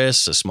about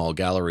Chris, a small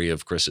gallery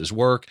of Chris's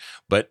work.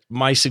 But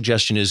my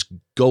suggestion is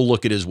go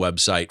look at his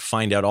website,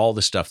 find out all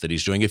the stuff that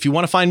he's doing. If you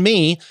want to find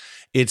me,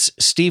 it's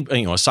Steve,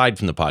 aside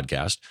from the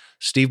podcast,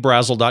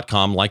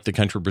 stevebrazel.com, like the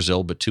country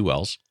Brazil, but 2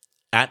 L's,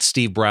 at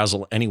Steve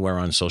Brazel anywhere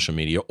on social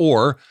media,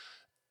 or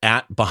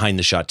at Behind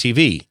the Shot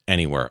TV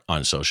anywhere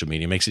on social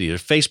media. Makes it easier.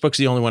 Facebook's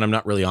the only one I'm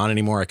not really on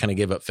anymore. I kind of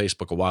gave up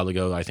Facebook a while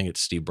ago. I think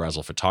it's Steve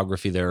Brazel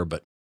Photography there,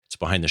 but it's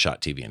Behind the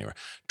Shot TV anywhere.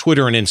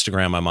 Twitter and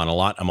Instagram, I'm on a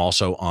lot. I'm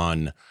also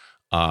on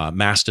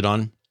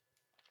Mastodon,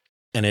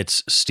 and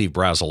it's Steve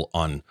Brazel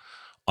on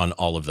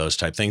all of those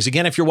type things.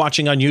 Again, if you're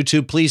watching on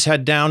YouTube, please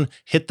head down,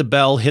 hit the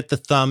bell, hit the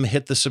thumb,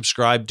 hit the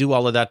subscribe, do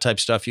all of that type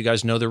stuff. You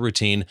guys know the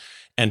routine.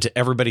 And to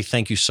everybody,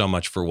 thank you so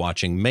much for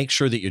watching. Make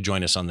sure that you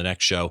join us on the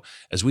next show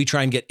as we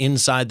try and get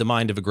inside the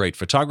mind of a great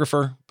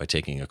photographer by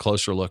taking a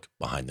closer look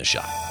behind the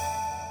shot.